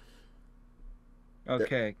shit.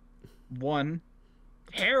 Okay. One,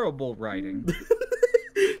 terrible writing.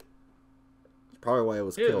 Probably why it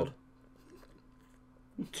was Ew. killed.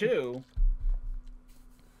 Two,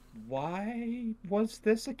 why was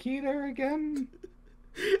this a Keter again?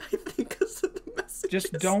 I think because of the messages.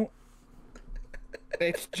 Just don't.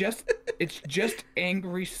 It's just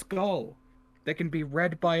angry skull that can be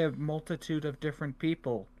read by a multitude of different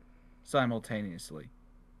people. simultaneously.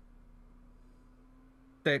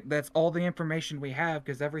 That's all the information we have,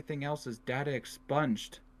 because everything else is data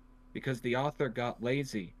expunged because the author got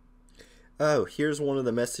lazy. Oh, here's one of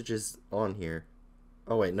the messages on here.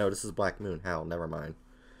 Oh wait, no, this is Black Moon. How? Never mind.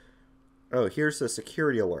 Oh, here's a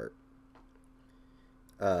security alert.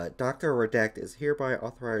 Dr. Redact is hereby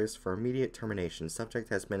authorized for immediate termination. Subject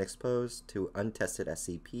has been exposed to untested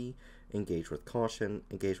SCP. Engage with caution.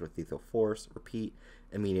 Engage with lethal force. Repeat.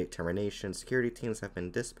 Immediate termination. Security teams have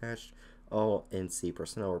been dispatched. All NC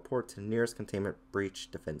personnel report to nearest containment breach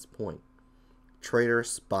defense point.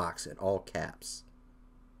 Traitorous box in all caps.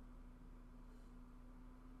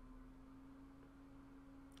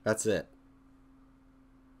 That's it.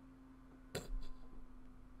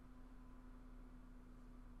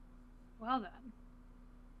 Well then.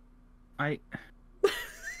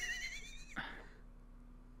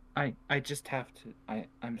 I just have to.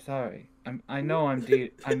 I'm sorry. I know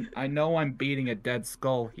I'm beating a dead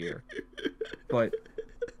skull here, but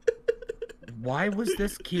why was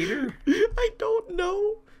this Keter? I don't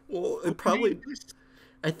know. Well, it probably.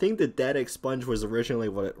 I think the data expunge was originally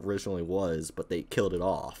what it originally was, but they killed it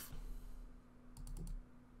off.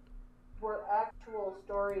 Were actual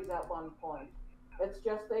stories at one point. It's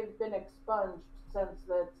just they've been expunged since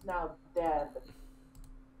it's now dead.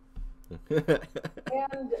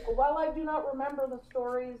 And while I do not remember the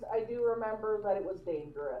stories, I do remember that it was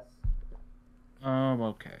dangerous.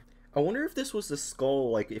 Okay. I wonder if this was the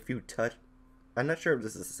skull, like, if you touch... I'm not sure if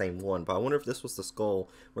this is the same one, but I wonder if this was the skull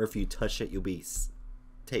where if you touch it, you'll be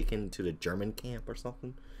taken to the German camp or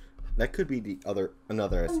something. That could be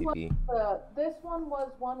another SCP. This one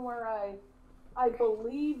was one where I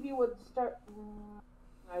believe you would start...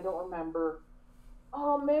 I don't remember.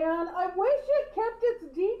 Oh man, I wish it kept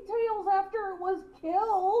its details after it was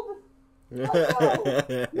killed.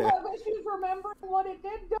 You have issues remembering what it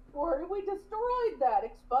did. Don't worry, we destroyed that.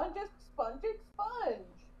 Expunge, expunge,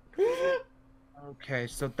 expunge. Okay,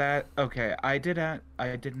 so that I did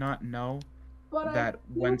not know But that I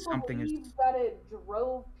when something is believe that it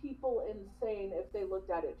drove people insane if they looked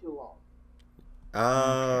at it too long.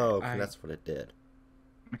 Oh, okay, that's what it did.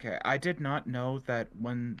 Okay, I did not know that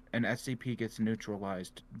when an SCP gets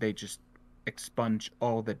neutralized, they just expunge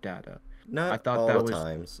all the data. Not I thought all that the was...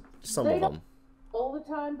 times. Some They of don't them. all the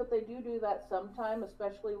time, but they do that sometime,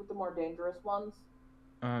 especially with the more dangerous ones.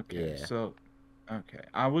 Okay, Yeah. so... Okay,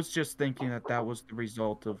 I was just thinking that was the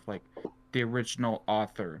result of, like, the original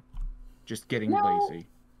author just getting lazy.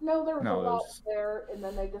 No, there was a lot there, and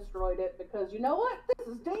then they destroyed it because, you know what? This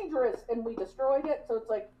is dangerous, and we destroyed it, so it's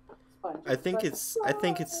like... I think it's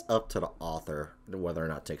up to the author whether or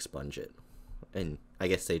not to expunge it, and I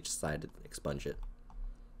guess they decided to expunge it.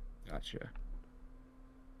 Gotcha.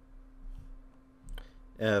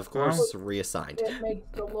 Of course, reassigned. It makes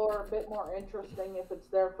the lore a bit more interesting if it's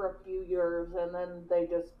there for a few years and then they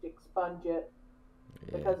just expunge it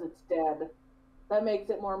because it's dead. That makes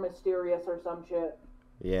it more mysterious or some shit.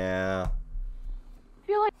 Yeah. I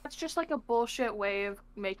feel like that's just like a bullshit way of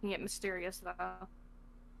making it mysterious, though.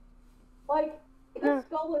 Like, his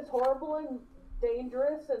skull is horrible and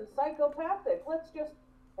dangerous and psychopathic. Let's just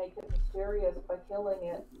make it mysterious by killing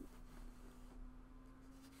it.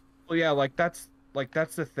 Well, yeah, that's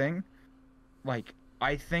the thing. Like,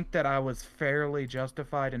 I think that I was fairly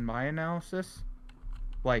justified in my analysis.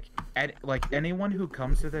 Like, anyone who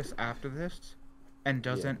comes to this after this and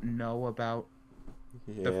doesn't know about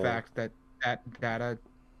the fact that data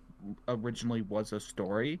originally was a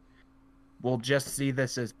story will just see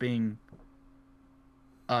this as being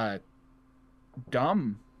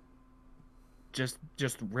dumb. Just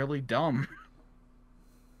really dumb.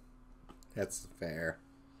 That's fair.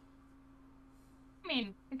 I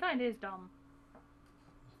mean, it kind of is dumb.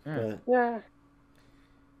 Yeah.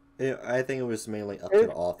 I think it was mainly up to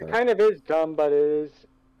the author. It kind of is dumb, but it is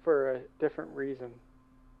for a different reason.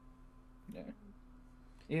 Yeah.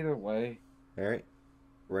 Either way. All right.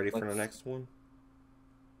 Ready for the next one?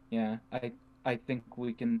 Yeah, I think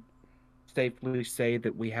we can safely say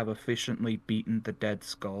that we have efficiently beaten the dead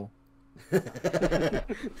skull.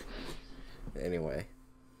 Anyway.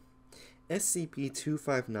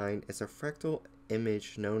 SCP-259 is a fractal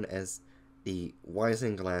image known as the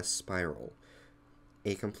Isinglass Spiral.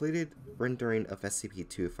 A completed rendering of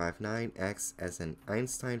SCP-259 acts as an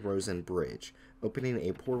Einstein-Rosen bridge, opening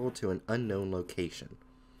a portal to an unknown location.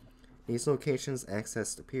 These locations'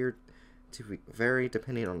 access appear to vary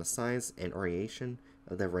depending on the size and orientation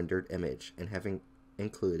of the rendered image, and having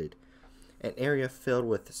included an area filled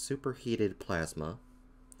with superheated plasma,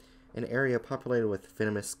 an area populated with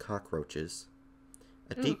venomous cockroaches,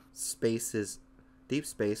 a deep deep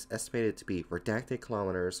space estimated to be redacted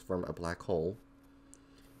kilometers from a black hole,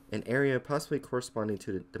 an area possibly corresponding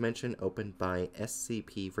to the dimension opened by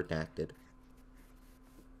SCP redacted.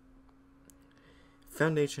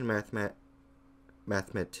 Foundation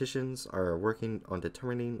mathematicians are working on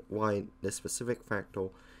determining why this specific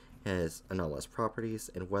fractal has anomalous properties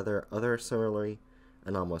and whether other similarly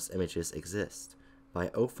anomalous images exist. By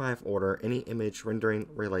O5 order, any image rendering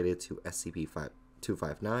related to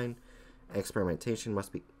SCP-259 experimentation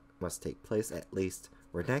must take place at least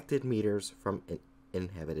redacted meters from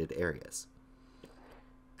inhabited areas.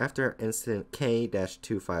 After incident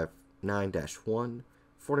K-259-1,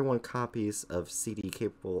 41 copies of CD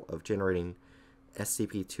capable of generating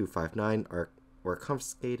SCP-259 were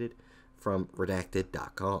confiscated from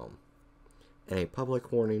redacted.com, and a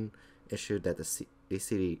public warning issued that the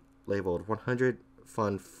CD labeled 100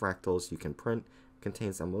 fun fractals you can print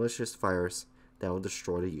contains a malicious virus that will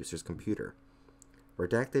destroy the user's computer.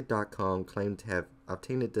 Redacted.com claimed to have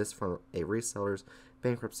obtained this from a reseller's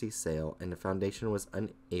bankruptcy sale, and the Foundation was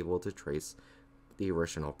unable to trace the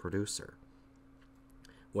original producer.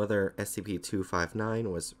 Whether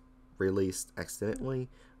SCP-259 was released accidentally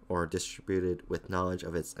or distributed with knowledge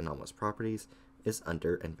of its anomalous properties is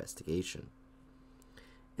under investigation.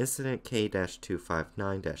 Incident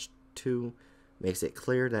K-259-2 makes it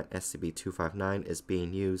clear that SCP-259 is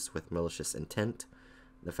being used with malicious intent.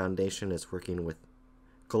 The Foundation is working with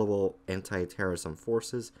global anti-terrorism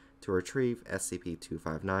forces to retrieve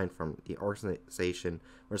SCP-259 from the organization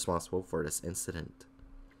responsible for this incident.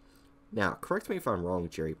 Now, correct me if I'm wrong,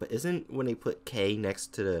 Jerry, but isn't when they put K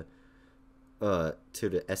next to the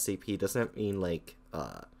SCP, doesn't that mean like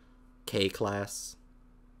K-class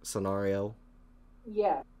scenario?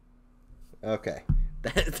 Yeah. Okay.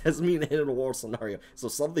 That doesn't mean end of the world scenario. So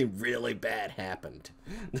something really bad happened.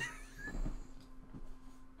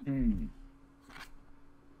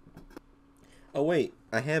 Oh wait,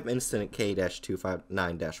 I have incident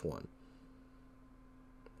K-259-1.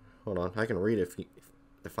 Hold on, I can read it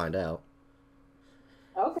to find out.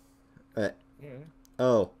 Okay.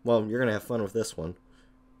 Oh, well, you're gonna have fun with this one.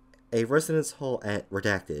 A residence hall at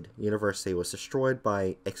Redacted University was destroyed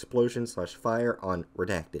by explosion/fire on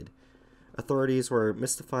Redacted. Authorities were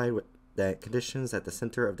mystified that conditions at the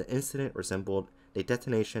center of the incident resembled the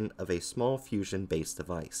detonation of a small fusion-based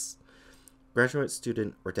device. Graduate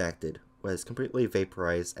student Redacted was completely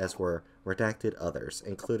vaporized, as were Redacted others,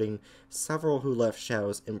 including several who left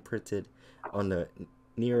shadows imprinted on the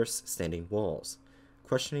nearest standing walls.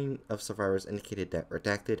 Questioning of survivors indicated that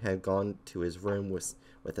Redacted had gone to his room with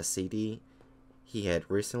a CD he had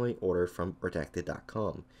recently ordered from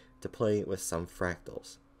Redacted.com to play with some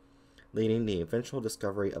fractals, leading the eventual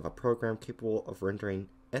discovery of a program capable of rendering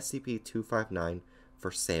SCP-259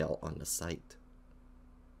 for sale on the site.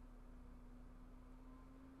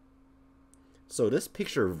 So this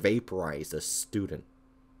picture vaporized a student.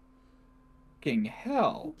 Fucking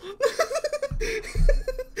hell.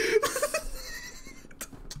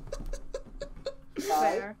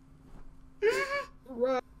 Fair.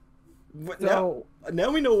 Right. Now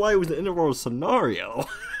we know why it was an interworld scenario.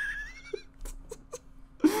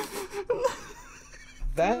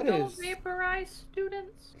 That You don't is... vaporize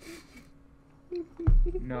students?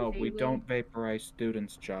 No, we don't vaporize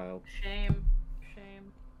students, child. Shame.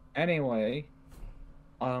 Anyway,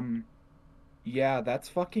 yeah, that's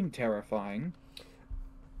fucking terrifying.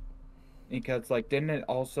 Because, like, didn't it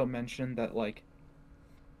also mention that, like,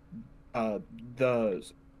 the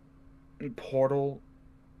portal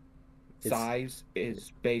size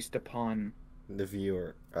is based upon the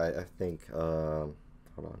viewer? I think, hold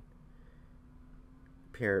on.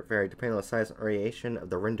 Vary depending on the size and variation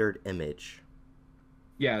of the rendered image.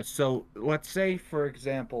 Yeah, so let's say, for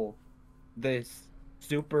example, this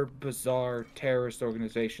super bizarre terrorist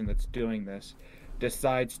organization that's doing this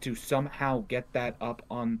decides to somehow get that up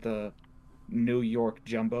on the New York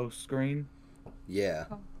jumbo screen. Yeah.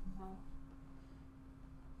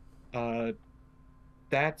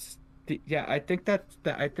 That's yeah. I think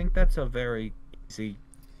that's a very easy.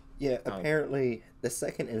 Yeah. Apparently, the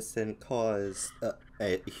second incident caused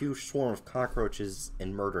a huge swarm of cockroaches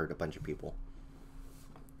and murdered a bunch of people.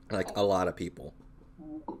 Like a lot of people.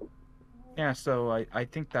 Yeah. So I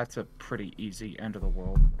think that's a pretty easy end of the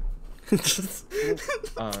world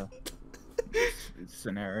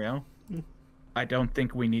scenario. I don't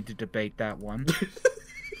think we need to debate that one.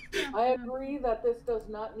 I agree that this does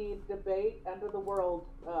not need debate. End of the world.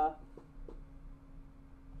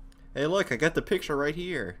 Hey, look! I got the picture right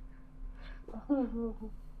here.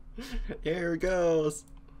 Here it goes.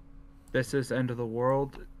 This is end of the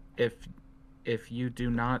world. If you do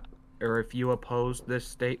not or if you oppose this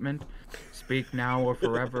statement, speak now or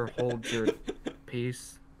forever hold your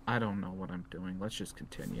peace. I don't know what I'm doing. Let's just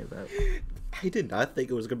continue that. I did not think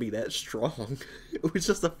it was gonna be that strong. It was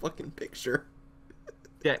just a fucking picture.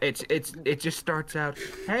 Yeah, it just starts out,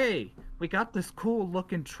 hey, we got this cool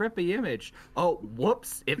looking trippy image. Oh,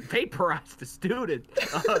 whoops, it vaporized the student.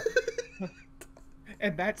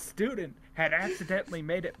 And that student had accidentally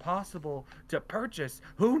made it possible to purchase.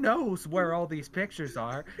 Who knows where all these pictures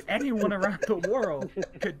are? Anyone around the world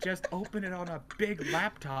could just open it on a big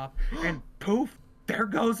laptop and poof, there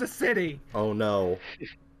goes a city. Oh no.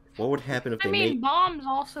 What would happen if they made... bombs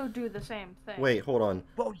also do the same thing. Wait, hold on.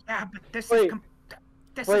 Well, yeah, but this Wait.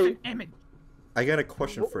 is an image. I got a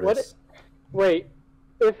question for What- this. Wait,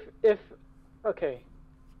 if okay.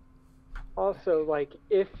 Also, like,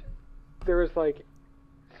 if there was like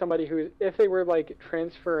somebody if they were like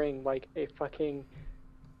transferring like a fucking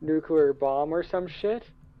nuclear bomb or some shit,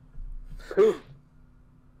 poof,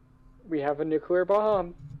 we have a nuclear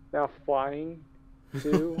bomb now flying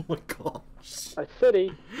to Oh my gosh. a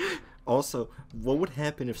city. Also, what would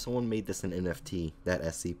happen if someone made this an NFT, that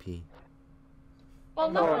SCP? Well,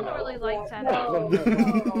 no Oh, one no. really likes that. Oh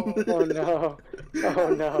no! Oh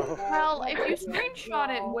no! Well, if you screenshot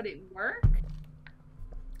it, would it work?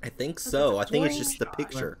 I think so. I think it's just the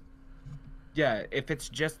picture. Yeah, if it's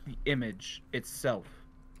just the image itself,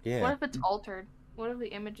 Yeah. What if it's altered? What if the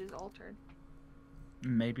image is altered?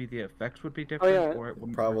 maybe the effects would be different, yeah. or it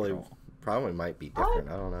wouldn't Probably, work at all. probably might be different.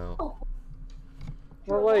 I don't know.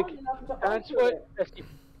 Well, like, Long enough to that's alter what it.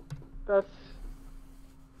 that's Well,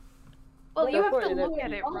 Well, you that's have to what look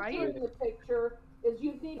at it, right? Altering the picture is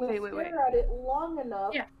you need to Wait. stare at it long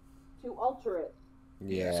enough Yeah. to alter it.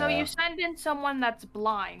 Yeah. So you send in someone that's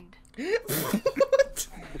blind. What?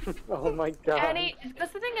 oh my god. Because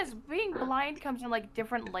the thing is, being blind comes in like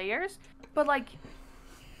different layers, but like,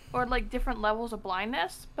 or like different levels of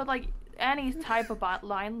blindness. But like any type of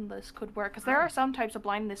blindness could work. Because there are some types of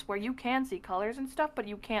blindness where you can see colors and stuff, but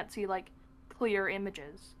you can't see like clear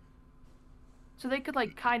images. So they could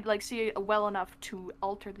like kind of like see it well enough to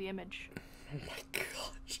alter the image. Oh my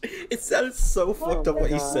gosh. It sounded so fucked up what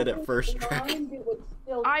you said at first, Dragon. Blind, it would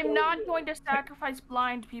still I'm kill not you. going to sacrifice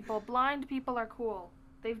blind people. Blind people are cool.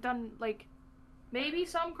 They've done like maybe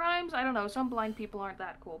some crimes. I don't know. Some blind people aren't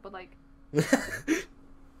that cool, but like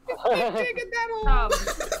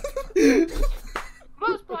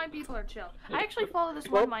most blind people are chill. I actually follow this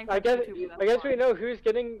one well, Minecraft I guess YouTuber. That's I guess we blind. know who's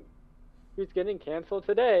getting canceled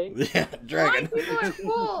today. Yeah, Dragon. Blind people are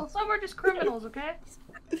cool. Some are just criminals, okay?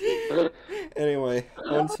 Anyway,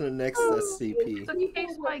 on to the next SCP. It's a People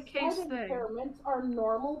case-by-case with sight thing. impairments are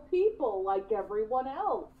normal people like everyone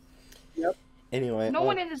else. Anyway, No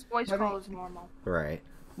one in this voice call is normal. right.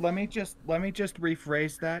 Let me just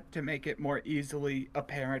rephrase that to make it more easily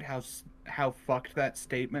apparent how fucked that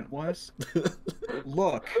statement was.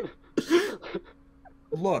 Look,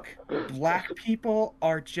 black people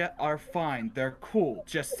are fine. They're cool.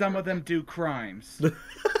 Just some of them do crimes.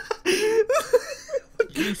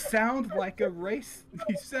 You sound like a racist,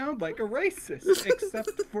 except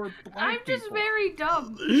for black I'm just people. very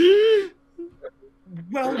dumb.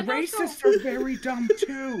 Well, And also- racists are very dumb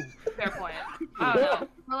too. Fair point. I don't know.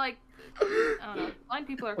 But like, I don't know. Blind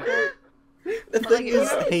people are cool. The But, thing like, you is,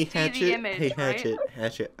 have to hey see the Hatchet, image, hey right?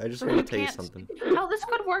 Hatchet, I just So want you to tell you can't- something. Hell, this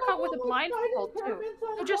could work out with the blind people too.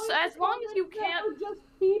 So just as long as you can't, Just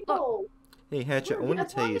people. Hey Hatchet, I want to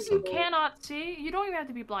as tell long you as you something. cannot see, you don't even have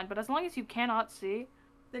to be blind. But as long as you cannot see,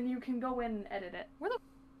 then you can go in and edit it. Where the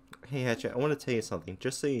Hey Hatchet, I want to tell you something.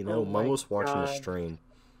 Just so you know, Oh my Momo's watching the God. stream.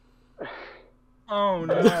 Oh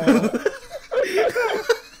no.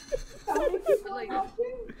 How many people Like- are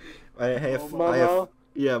watching? I have, Momo.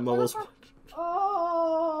 yeah, Momo's.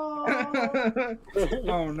 Oh.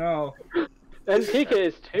 Oh no. And Pika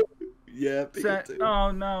is too. Yeah,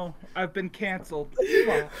 Oh no. I've been canceled.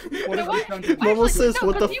 Fuck. What have I done to Momo says, no,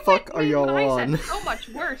 "What the 'cause you fuck made are y'all what I on?" said so much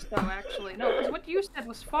worse, though. Actually, no, because what you said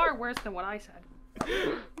was far worse than what I said.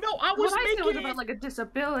 No, I was What I said was making about like a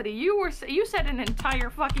disability. You said an entire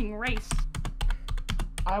fucking race.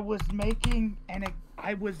 I was making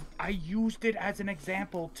I used it as an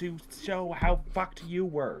example to show how fucked you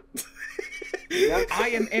were. I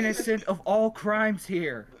am innocent of all crimes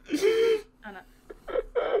here. I know.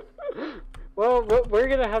 Well, we're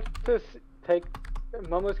gonna have to take.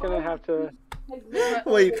 Momo's gonna have to.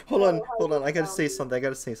 Wait, hold on. I gotta say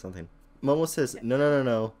something. Momo says,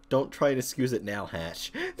 no. Don't try and excuse it now,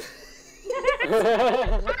 Hatch. I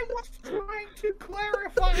was trying to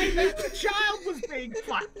clarify that the child was being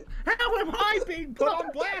fucked. How am I being put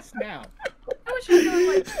on blast now? I wish I was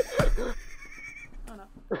like, I don't know.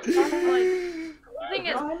 Like, thing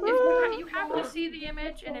is, if you have to see the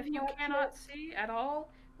image, and if you cannot see at all,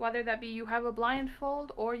 whether that be you have a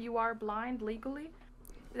blindfold or you are blind legally,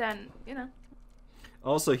 then, you know.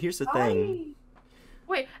 Also, here's the thing.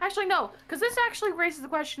 Wait, actually no, because this actually raises the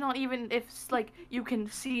question on even if, like, you can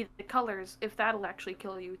see the colors, if that'll actually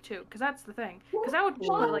kill you too, because that's the thing. Because that would just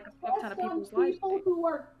put, like, a fuck ton of people's lives. People who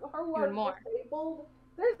are Even more. disabled.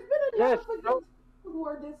 There's been enough against people who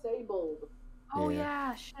are disabled. Oh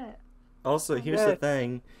yeah, shit. Also, here's the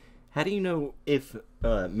thing. How do you know if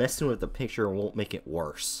messing with the picture won't make it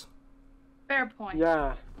worse? Fair point.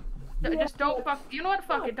 Yeah. Just don't fuck. You know what?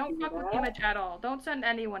 Fuck it. Don't fuck with the image at all. Don't send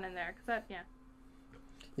anyone in there, cause that, yeah.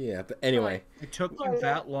 Yeah, but anyway. It took you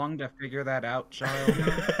that long to figure that out, child? Look,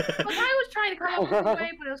 I was trying to come up with a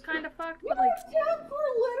way, but it was kind of fucked. But, like, steps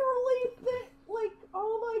were literally like,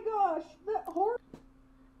 oh my gosh, that horror.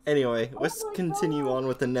 Anyway, let's continue on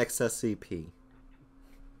with the next SCP.